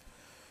wrestlers,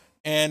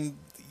 and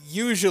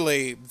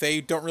usually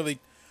they don't really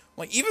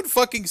like even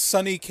fucking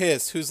Sonny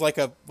Kiss, who's like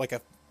a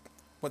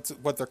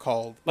what they're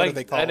called? What are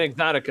they called? An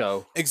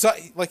exotico.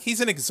 Like he's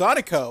an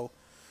exotico,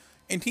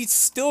 and he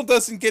still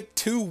doesn't get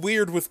too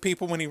weird with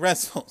people when he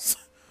wrestles.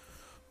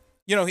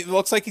 You know, he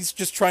looks like he's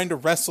just trying to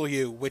wrestle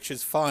you, which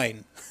is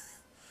fine.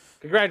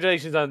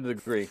 Congratulations on the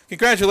degree.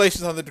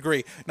 Congratulations on the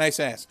degree. Nice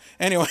ass.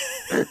 Anyway.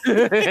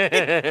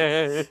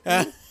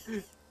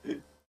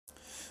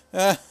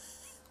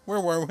 Where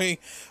were we?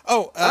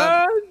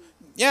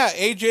 Yeah,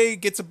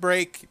 AJ gets a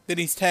break. Then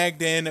he's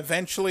tagged in.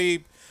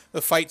 Eventually,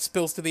 the fight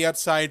spills to the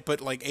outside, but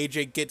like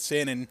AJ gets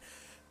in and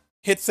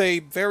hits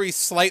a very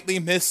slightly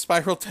missed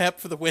spiral tap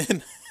for the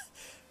win.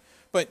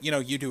 But, you know,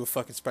 you do a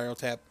fucking spiral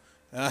tap.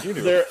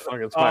 The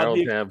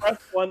Express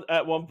one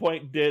at one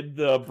point did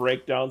the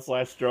breakdown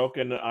 / stroke,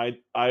 and I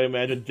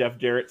imagine Jeff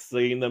Jarrett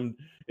seeing them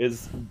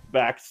is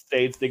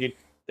backstage thinking,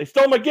 they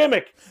stole my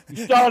gimmick!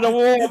 You started a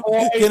war,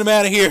 boys! Get him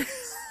out of here!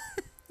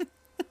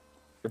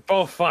 You're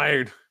both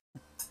fired.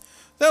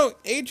 So,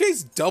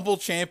 AJ's double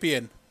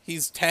champion.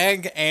 He's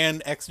tag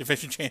and X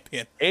Division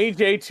champion.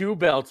 AJ 2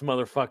 belts,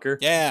 motherfucker.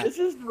 Yeah. This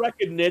is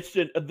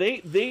recognition.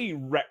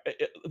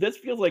 This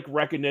feels like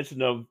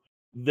recognition of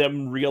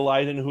them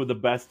realizing who the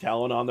best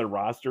talent on their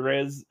roster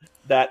is,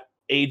 that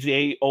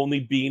AJ only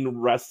been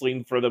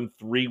wrestling for them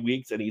 3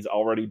 weeks and he's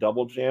already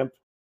double champ.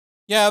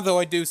 Yeah, though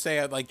I do say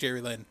I like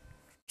Jerry Lynn.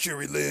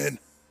 Jerry Lynn.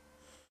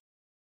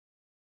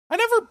 I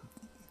never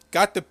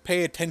got to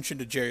pay attention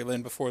to Jerry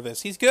Lynn before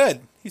this. He's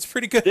good. He's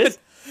pretty good.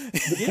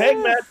 The tag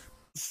match,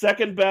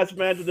 second best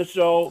match of the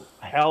show,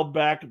 held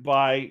back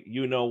by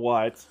you know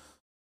what.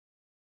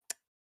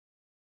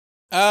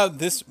 Now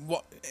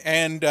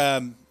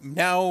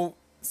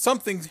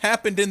something's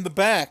happened in the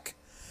back.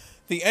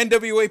 The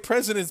NWA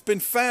president's been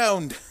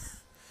found.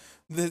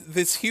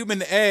 This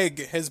human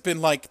egg has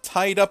been like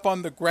tied up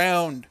on the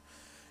ground,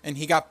 and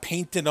he got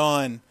painted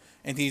on,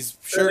 and he's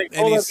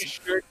his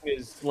shirt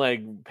is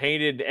like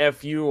painted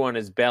 "FU" on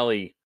his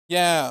belly.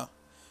 Yeah.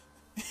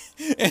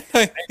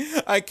 And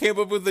I came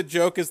up with a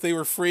joke as they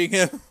were freeing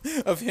him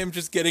of him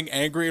just getting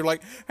angry,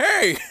 like,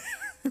 "Hey,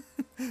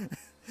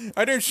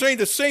 I didn't say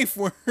the safe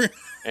word."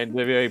 And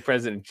NWA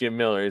President Jim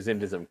Miller is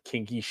into some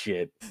kinky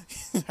shit.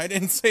 I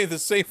didn't say the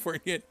safe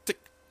word yet.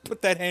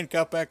 Put that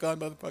handcuff back on,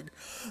 motherfucker.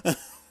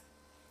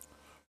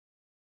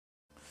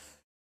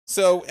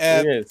 So,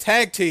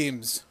 tag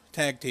teams.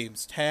 Tag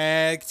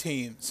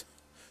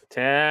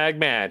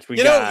match.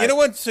 You know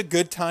what's a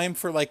good time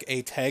for like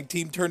a tag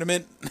team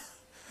tournament?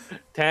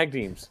 Tag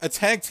teams. A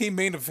tag team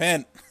main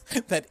event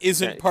that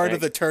isn't part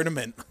of the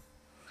tournament.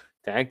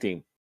 Tag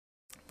team.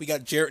 We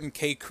got Jarrett and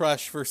K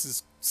Crush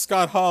versus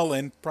Scott Hall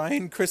and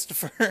Brian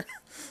Christopher.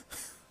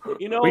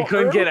 We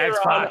couldn't get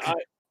X-Pac.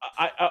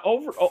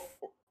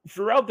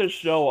 Throughout this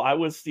show, I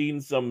was seeing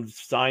some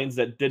signs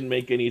that didn't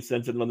make any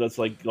sense, and I'm just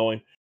like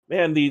going,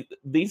 "Man,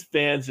 these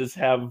fans just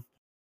have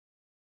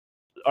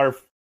full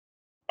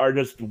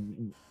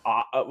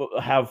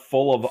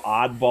of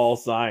oddball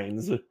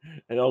signs." I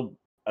don't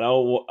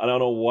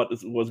know what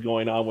was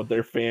going on with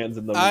their fans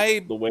and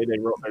the way they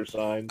wrote their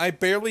signs. I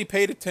barely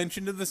paid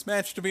attention to this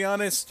match, to be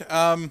honest.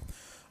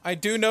 I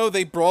do know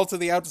they brawl to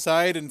the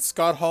outside, and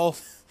Scott Hall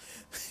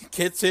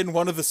gets in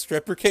one of the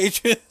stripper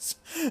cages.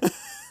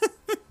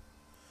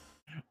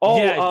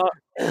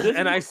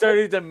 And I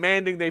started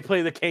demanding they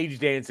play the cage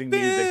dancing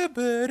music.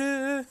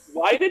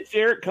 Why did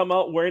Jarrett come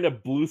out wearing a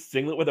blue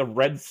singlet with a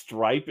red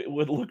stripe? It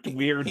would look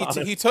weird.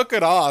 He took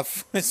it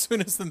off as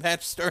soon as the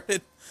match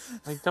started.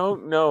 I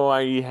don't know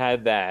why he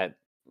had that.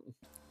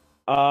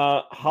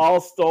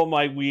 Hall stole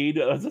my weed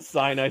as a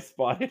sign I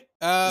spotted.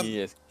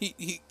 Yes.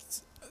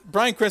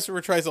 Brian Christopher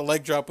tries a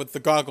leg drop with the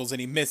goggles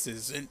and he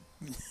misses.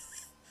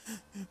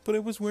 But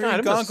it was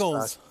wearing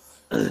goggles.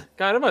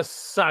 God, it must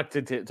suck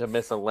to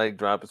miss a leg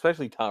drop,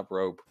 especially top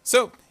rope.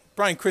 So,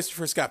 Brian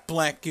Christopher's got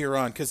black gear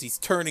on because he's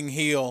turning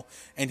heel,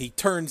 and he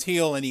turns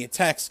heel and he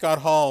attacks Scott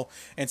Hall,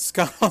 and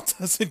Scott Hall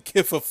doesn't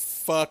give a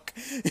fuck.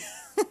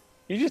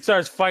 He just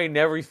starts fighting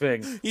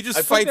everything. He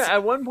just fights.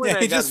 At one point,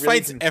 he just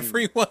fights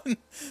everyone.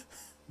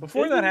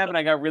 Before that happened,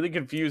 I got really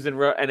confused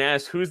and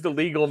asked, "Who's the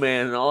legal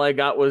man?" And all I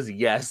got was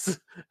 "yes"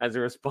 as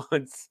a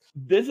response.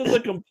 This is a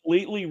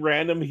completely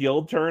random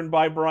heel turn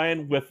by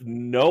Brian with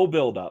no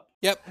build-up.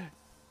 Yep.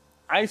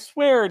 I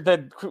swear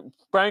that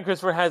Brian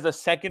Christopher has a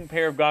second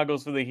pair of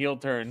goggles for the heel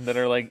turn that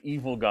are like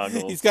evil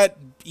goggles. He's got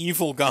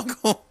evil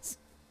goggles.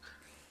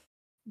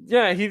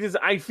 Yeah,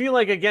 I feel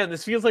like, again,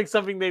 this feels like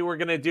something they were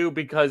going to do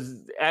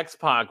because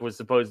X-Pac was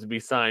supposed to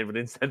be signed, but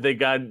instead they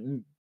got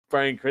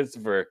Brian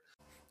Christopher.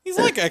 He's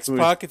like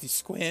X-Pac if you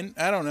squint.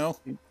 I don't know.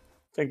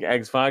 It's like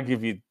X-Pac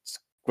if you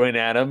squint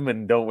at him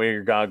and don't wear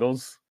your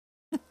goggles.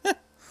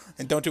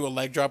 And don't do a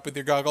leg drop with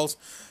your goggles.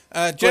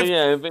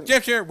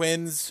 Jeff Jarrett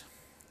wins.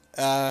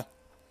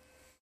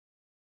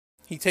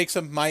 He takes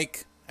a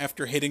mic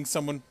after hitting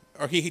someone,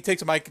 or he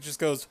takes a mic and just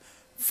goes,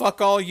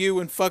 "Fuck all you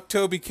and fuck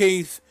Toby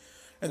Keith,"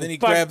 and then he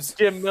grabs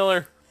Jim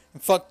Miller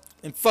and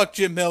fuck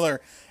Jim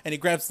Miller, and he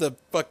grabs the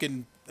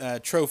fucking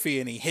trophy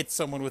and he hits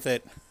someone with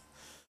it,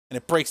 and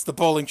it breaks the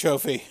bowling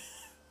trophy.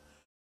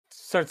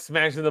 Starts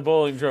smashing the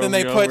bowling trophy. Then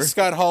they put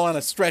Scott Hall on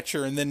a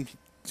stretcher, and then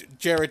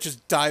Jarrett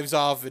just dives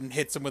off and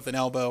hits him with an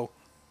elbow.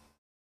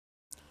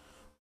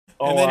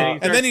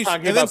 And then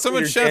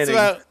someone shouts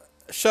about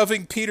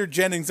shoving Peter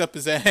Jennings up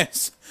his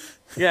ass.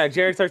 Yeah,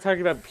 Jarrett starts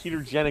talking about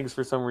Peter Jennings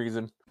for some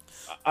reason.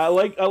 I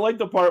like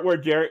the part where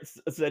Jarrett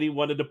said he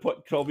wanted to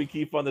put Toby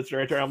Keith on the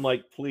stretcher. I'm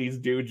like, please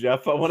do,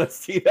 Jeff. I want to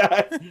see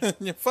that.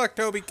 Yeah, fuck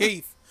Toby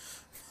Keith.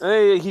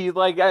 He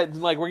we're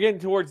getting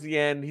towards the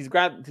end. He's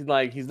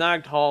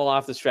knocked Hall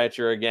off the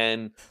stretcher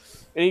again,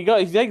 and he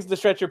takes the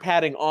stretcher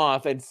padding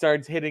off and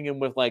starts hitting him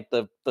with like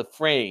the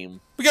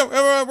frame. We're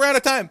out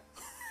of time.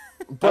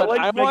 But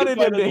I wanted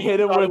him to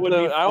hit him with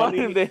I wanted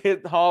him to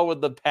hit Hall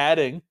with the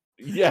padding.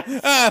 Yeah.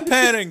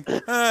 Padding.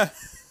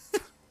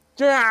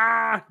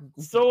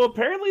 So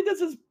apparently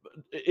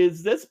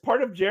is this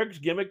part of Jarrett's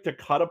gimmick to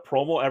cut a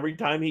promo every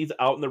time he's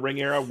out in the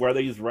ring area, whether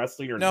he's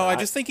wrestling or not? No, I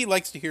just think he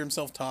likes to hear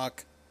himself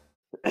talk.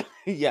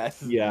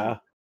 Yes. Yeah.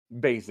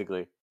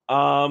 Basically.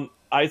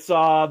 I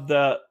saw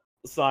the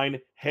sign,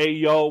 "Hey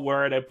yo,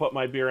 where did I put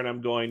my beer?" And I'm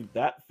going,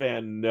 that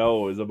fan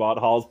knows about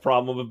Hall's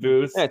problem of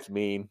abuse. That's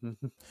mean.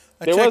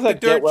 There was a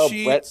Get Well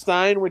Brett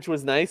sign, which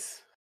was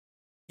nice.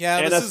 Yeah,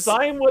 and this a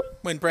sign with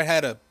when Brett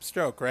had a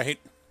stroke, right?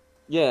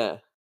 Yeah.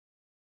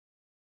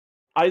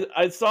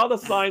 I saw the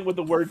sign with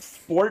the word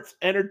sports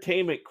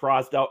entertainment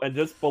crossed out, and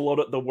just below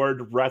it the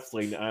word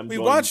wrestling. We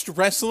watched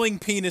wrestling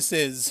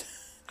penises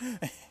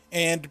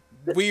and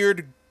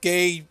weird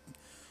gay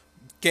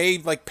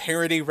like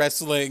parody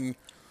wrestling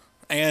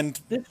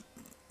and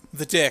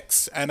the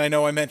dicks, and I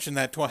know I mentioned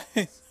that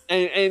twice.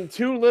 And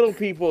two little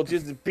people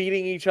just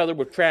beating each other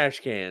with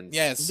trash cans.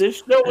 Yes.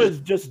 This show is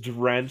just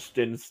drenched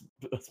in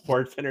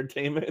sports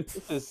entertainment.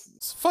 You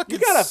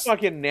got a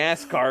fucking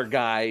NASCAR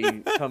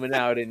guy coming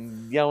out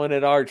and yelling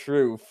at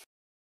R-Truth.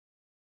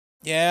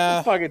 Yeah.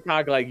 Don't fucking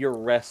talk like you're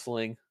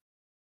wrestling.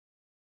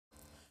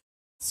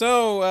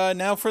 So,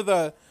 now for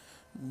the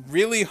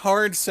really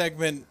hard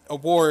segment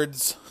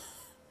awards.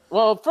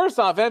 Well, first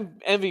off,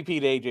 MVP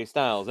to AJ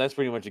Styles. That's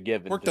pretty much a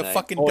given. Worked tonight. a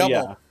fucking double.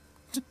 Yeah.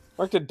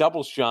 Worked a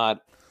double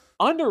shot.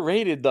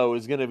 Underrated, though,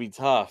 is going to be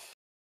tough.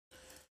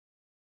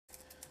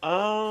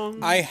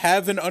 I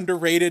have an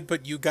underrated,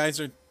 but you guys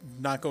are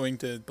not going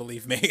to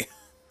believe me.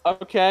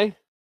 Okay.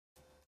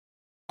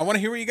 I want to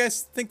hear what you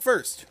guys think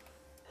first.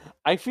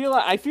 I feel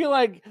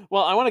like.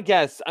 Well, I want to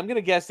guess. I'm going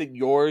to guess that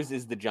yours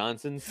is the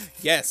Johnsons.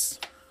 Yes.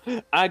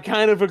 I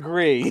kind of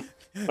agree,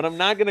 but I'm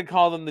not going to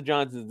call them the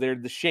Johnsons. They're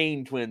the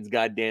Shane twins.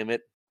 God damn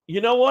it.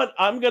 You know what?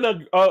 I'm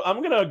gonna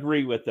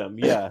agree with them.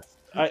 Yes.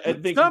 I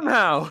think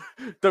somehow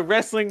the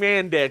wrestling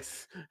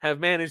Mandicks have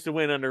managed to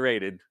win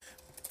underrated.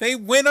 They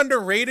win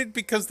underrated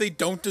because they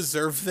don't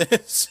deserve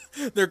this.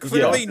 They're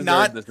clearly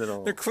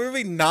They're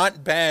clearly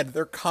not bad.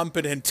 They're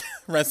competent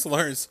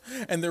wrestlers,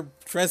 and they're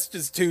dressed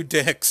as two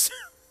dicks.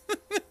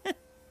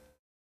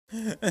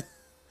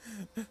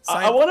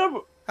 I want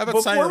to. How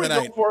about sign of the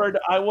night? Go forward,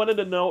 I wanted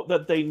to note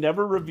that they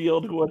never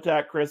revealed who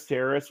attacked Chris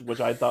Harris,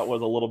 which I thought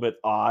was a little bit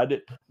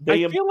odd.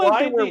 They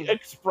implied the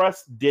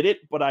Express did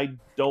it, but I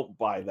don't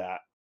buy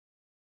that.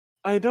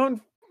 I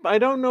don't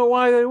know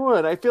why they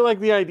would. I feel like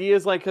the idea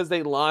is like because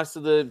they lost to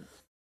the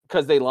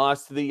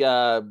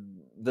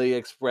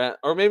Express,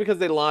 or maybe because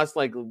they lost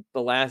like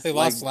the last. They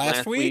lost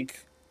last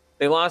week.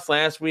 They lost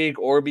last week,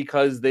 or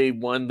because they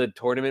won the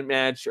tournament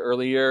match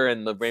earlier,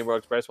 and the Rainbow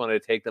Express wanted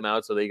to take them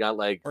out, so they got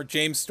like. Or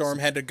James Storm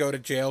had to go to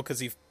jail because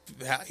he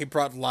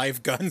brought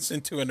live guns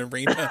into an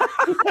arena.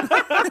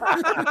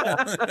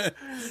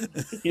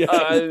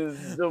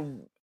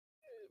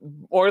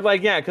 Or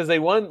like because they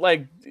won,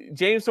 like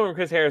James Storm and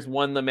Chris Harris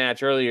won the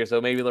match earlier,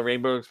 so maybe the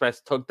Rainbow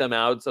Express took them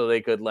out so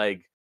they could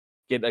like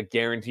get a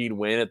guaranteed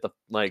win or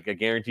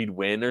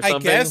something. I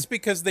guess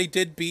because they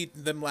did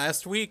beat them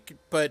last week,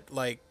 but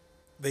like.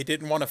 They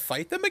didn't want to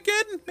fight them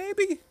again,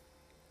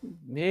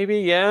 maybe?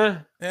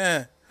 Yeah.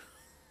 Yeah.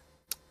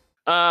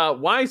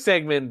 Y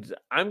segment,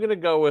 I'm going to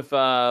go with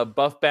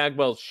Buff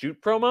Bagwell's shoot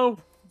promo.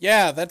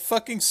 Yeah, that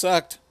fucking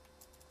sucked.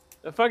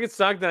 That fucking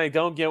sucked, and I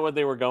don't get what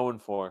they were going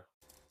for.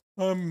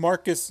 I'm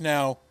Marcus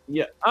now.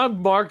 Yeah,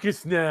 I'm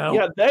Marcus now.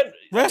 Yeah, that...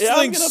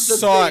 Wrestling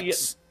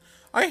sucks.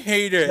 I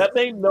hate it. That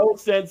made no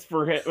sense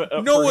for him.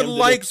 No one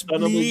likes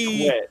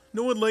me.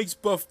 No one likes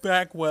Buff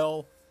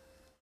Bagwell.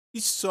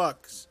 He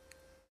sucks.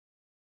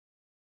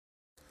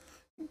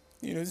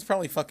 You know, he's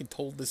probably fucking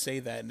told to say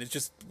that, and it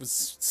just was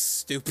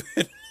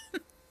stupid.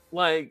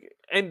 Like,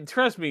 and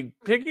trust me,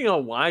 picking a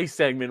Y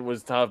segment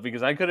was tough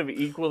because I could have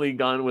equally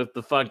gone with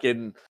the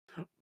fucking,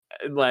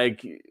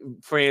 like,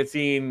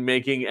 Francine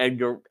making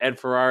Ed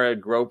Ferrara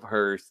grope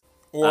her.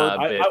 Or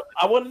I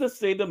wanted to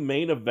say the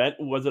main event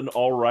was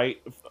all right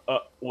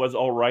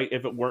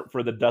if it weren't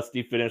for the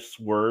dusty finish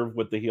swerve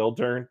with the heel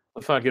turn.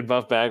 The fucking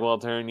Buff Bagwell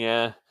turn,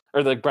 yeah.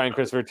 Or the Brian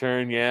Christopher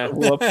turn, yeah.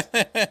 Whoops.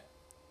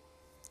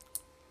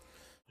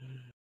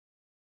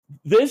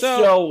 This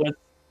show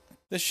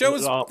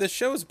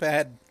is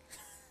bad.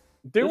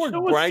 There were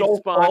bright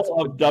spots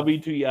of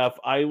WTF.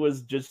 I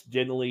was just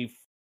genuinely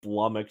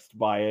flummoxed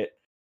by it.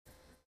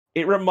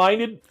 It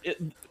reminded,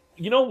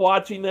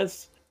 watching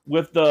this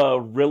with the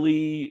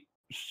really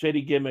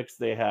shitty gimmicks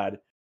they had,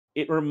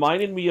 it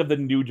reminded me of the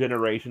New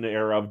Generation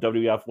era of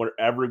WWF where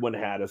everyone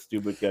had a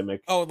stupid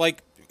gimmick. Oh,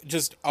 like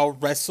just a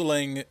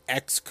wrestling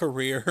X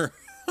career.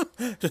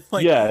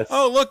 Like, yes.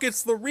 Oh, look,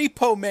 it's the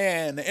Repo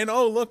Man, and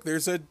oh, look,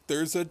 there's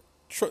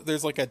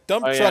like a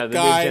dump truck the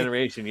guy. New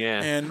Generation,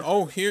 yeah. And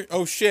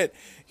shit,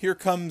 here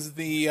comes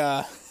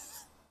the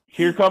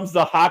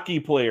hockey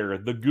player,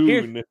 the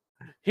Goon.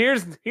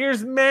 Here's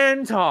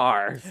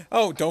Mantar.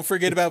 Oh, don't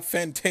forget about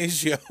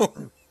Fantasio,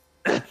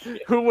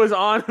 who was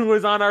on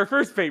our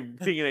first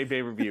TNA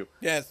pay-per-view.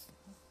 Yes,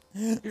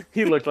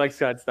 he looked like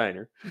Scott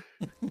Steiner.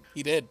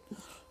 He did.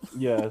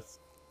 Yes.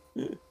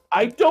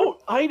 I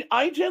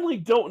generally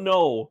don't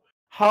know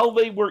how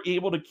they were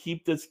able to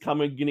keep this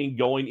getting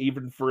going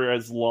even for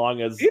as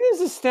long as... It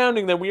is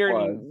astounding that we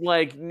are,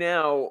 like,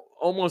 now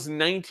almost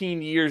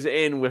 19 years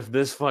in with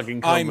this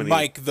fucking company. I'm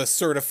Mike, the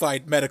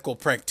certified medical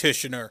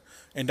practitioner,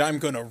 and I'm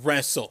gonna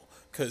wrestle,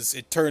 because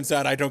it turns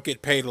out I don't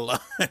get paid a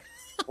lot.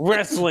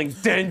 Wrestling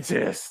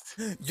dentist!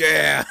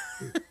 Yeah!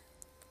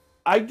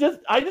 I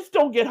just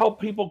don't get how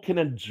people can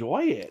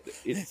enjoy it.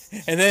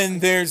 And then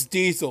there's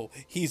Diesel.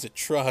 He's a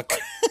truck.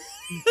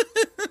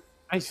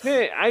 I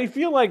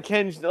feel like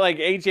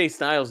AJ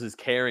Styles is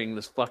carrying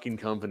this fucking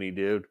company,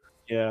 dude.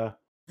 Yeah.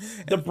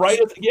 The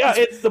brightest, yeah,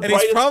 it's the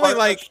brightest. He's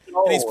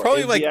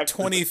probably like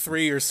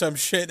 23 or some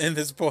shit at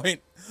this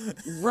point.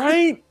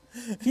 Right?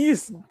 He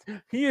is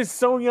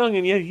so young,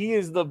 and yet he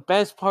is the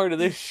best part of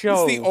this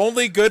show. It's the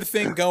only good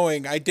thing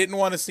going. I didn't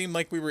want to seem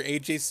like we were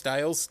AJ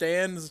Styles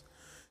stans,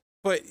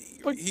 but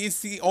he's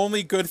the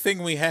only good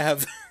thing we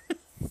have.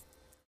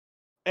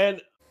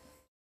 And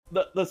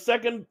the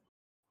second,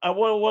 I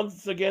want to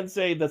once again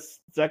say the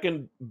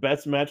second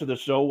best match of the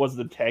show was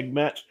the tag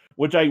match,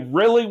 which I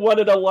really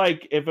wanted to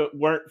like if it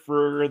weren't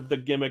for the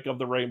gimmick of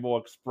the Rainbow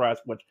Express,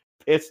 which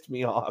pissed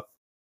me off.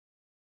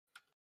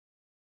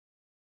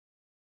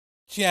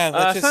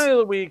 Yeah, sign of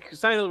the week,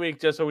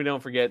 just so we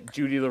don't forget,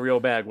 Judy the Real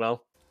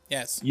Bagwell.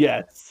 Yes.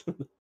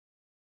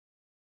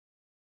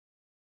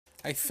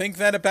 I think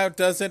that about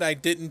does it. I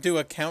didn't do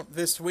a count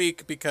this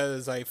week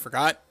because I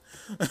forgot.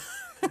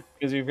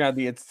 Because we've got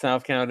the It's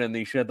South count and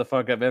the Shut the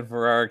Fuck Up Ed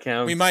Ferrara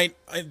count. We might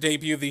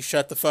debut the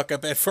Shut the Fuck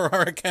Up Ed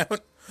Ferrara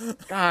account.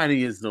 God,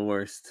 he is the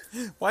worst.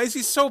 Why is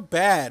he so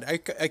bad?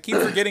 I keep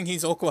forgetting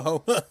he's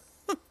Oklahoma.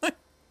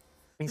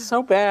 He's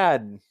so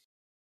bad.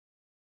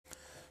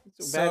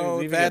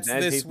 So that's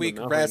this week,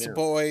 Wrestle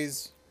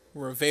Boys.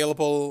 We're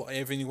available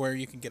everywhere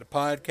you can get a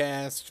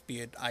podcast, be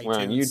it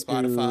iTunes,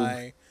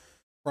 Spotify.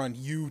 We're on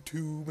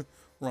YouTube.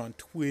 We're on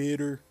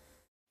Twitter.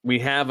 We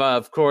have,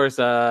 of course,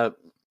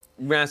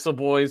 Wrestle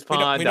Boys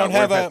Pod. We don't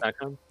have a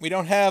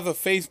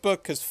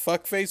Facebook because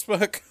fuck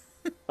Facebook.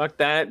 Fuck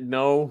that.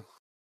 No.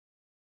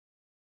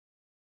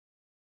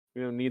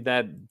 We don't need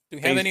that. Do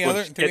we have any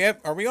other?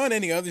 Are we on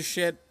any other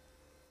shit?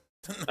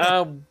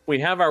 We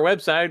have our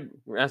website,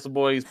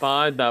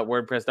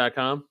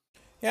 wrestleboyspod.wordpress.com.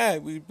 Yeah,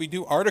 we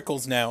do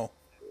articles now.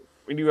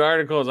 We do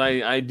articles.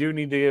 I do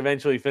need to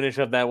eventually finish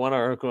up that one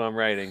article I'm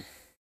writing.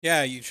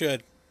 Yeah, you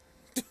should.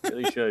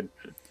 Really should.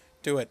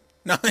 Do it.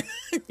 No,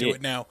 do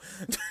it now.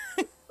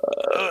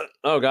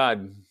 Oh,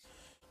 God.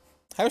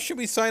 How should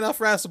we sign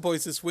off Wrestle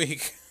Boys this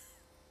week?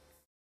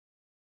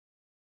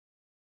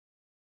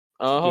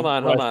 Hold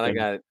on. I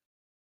got it.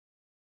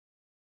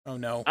 Oh,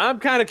 no. I'm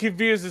kind of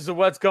confused as to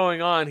what's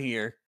going on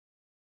here.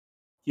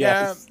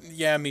 Yes.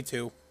 Yeah, me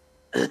too.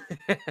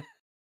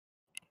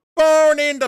 Born in the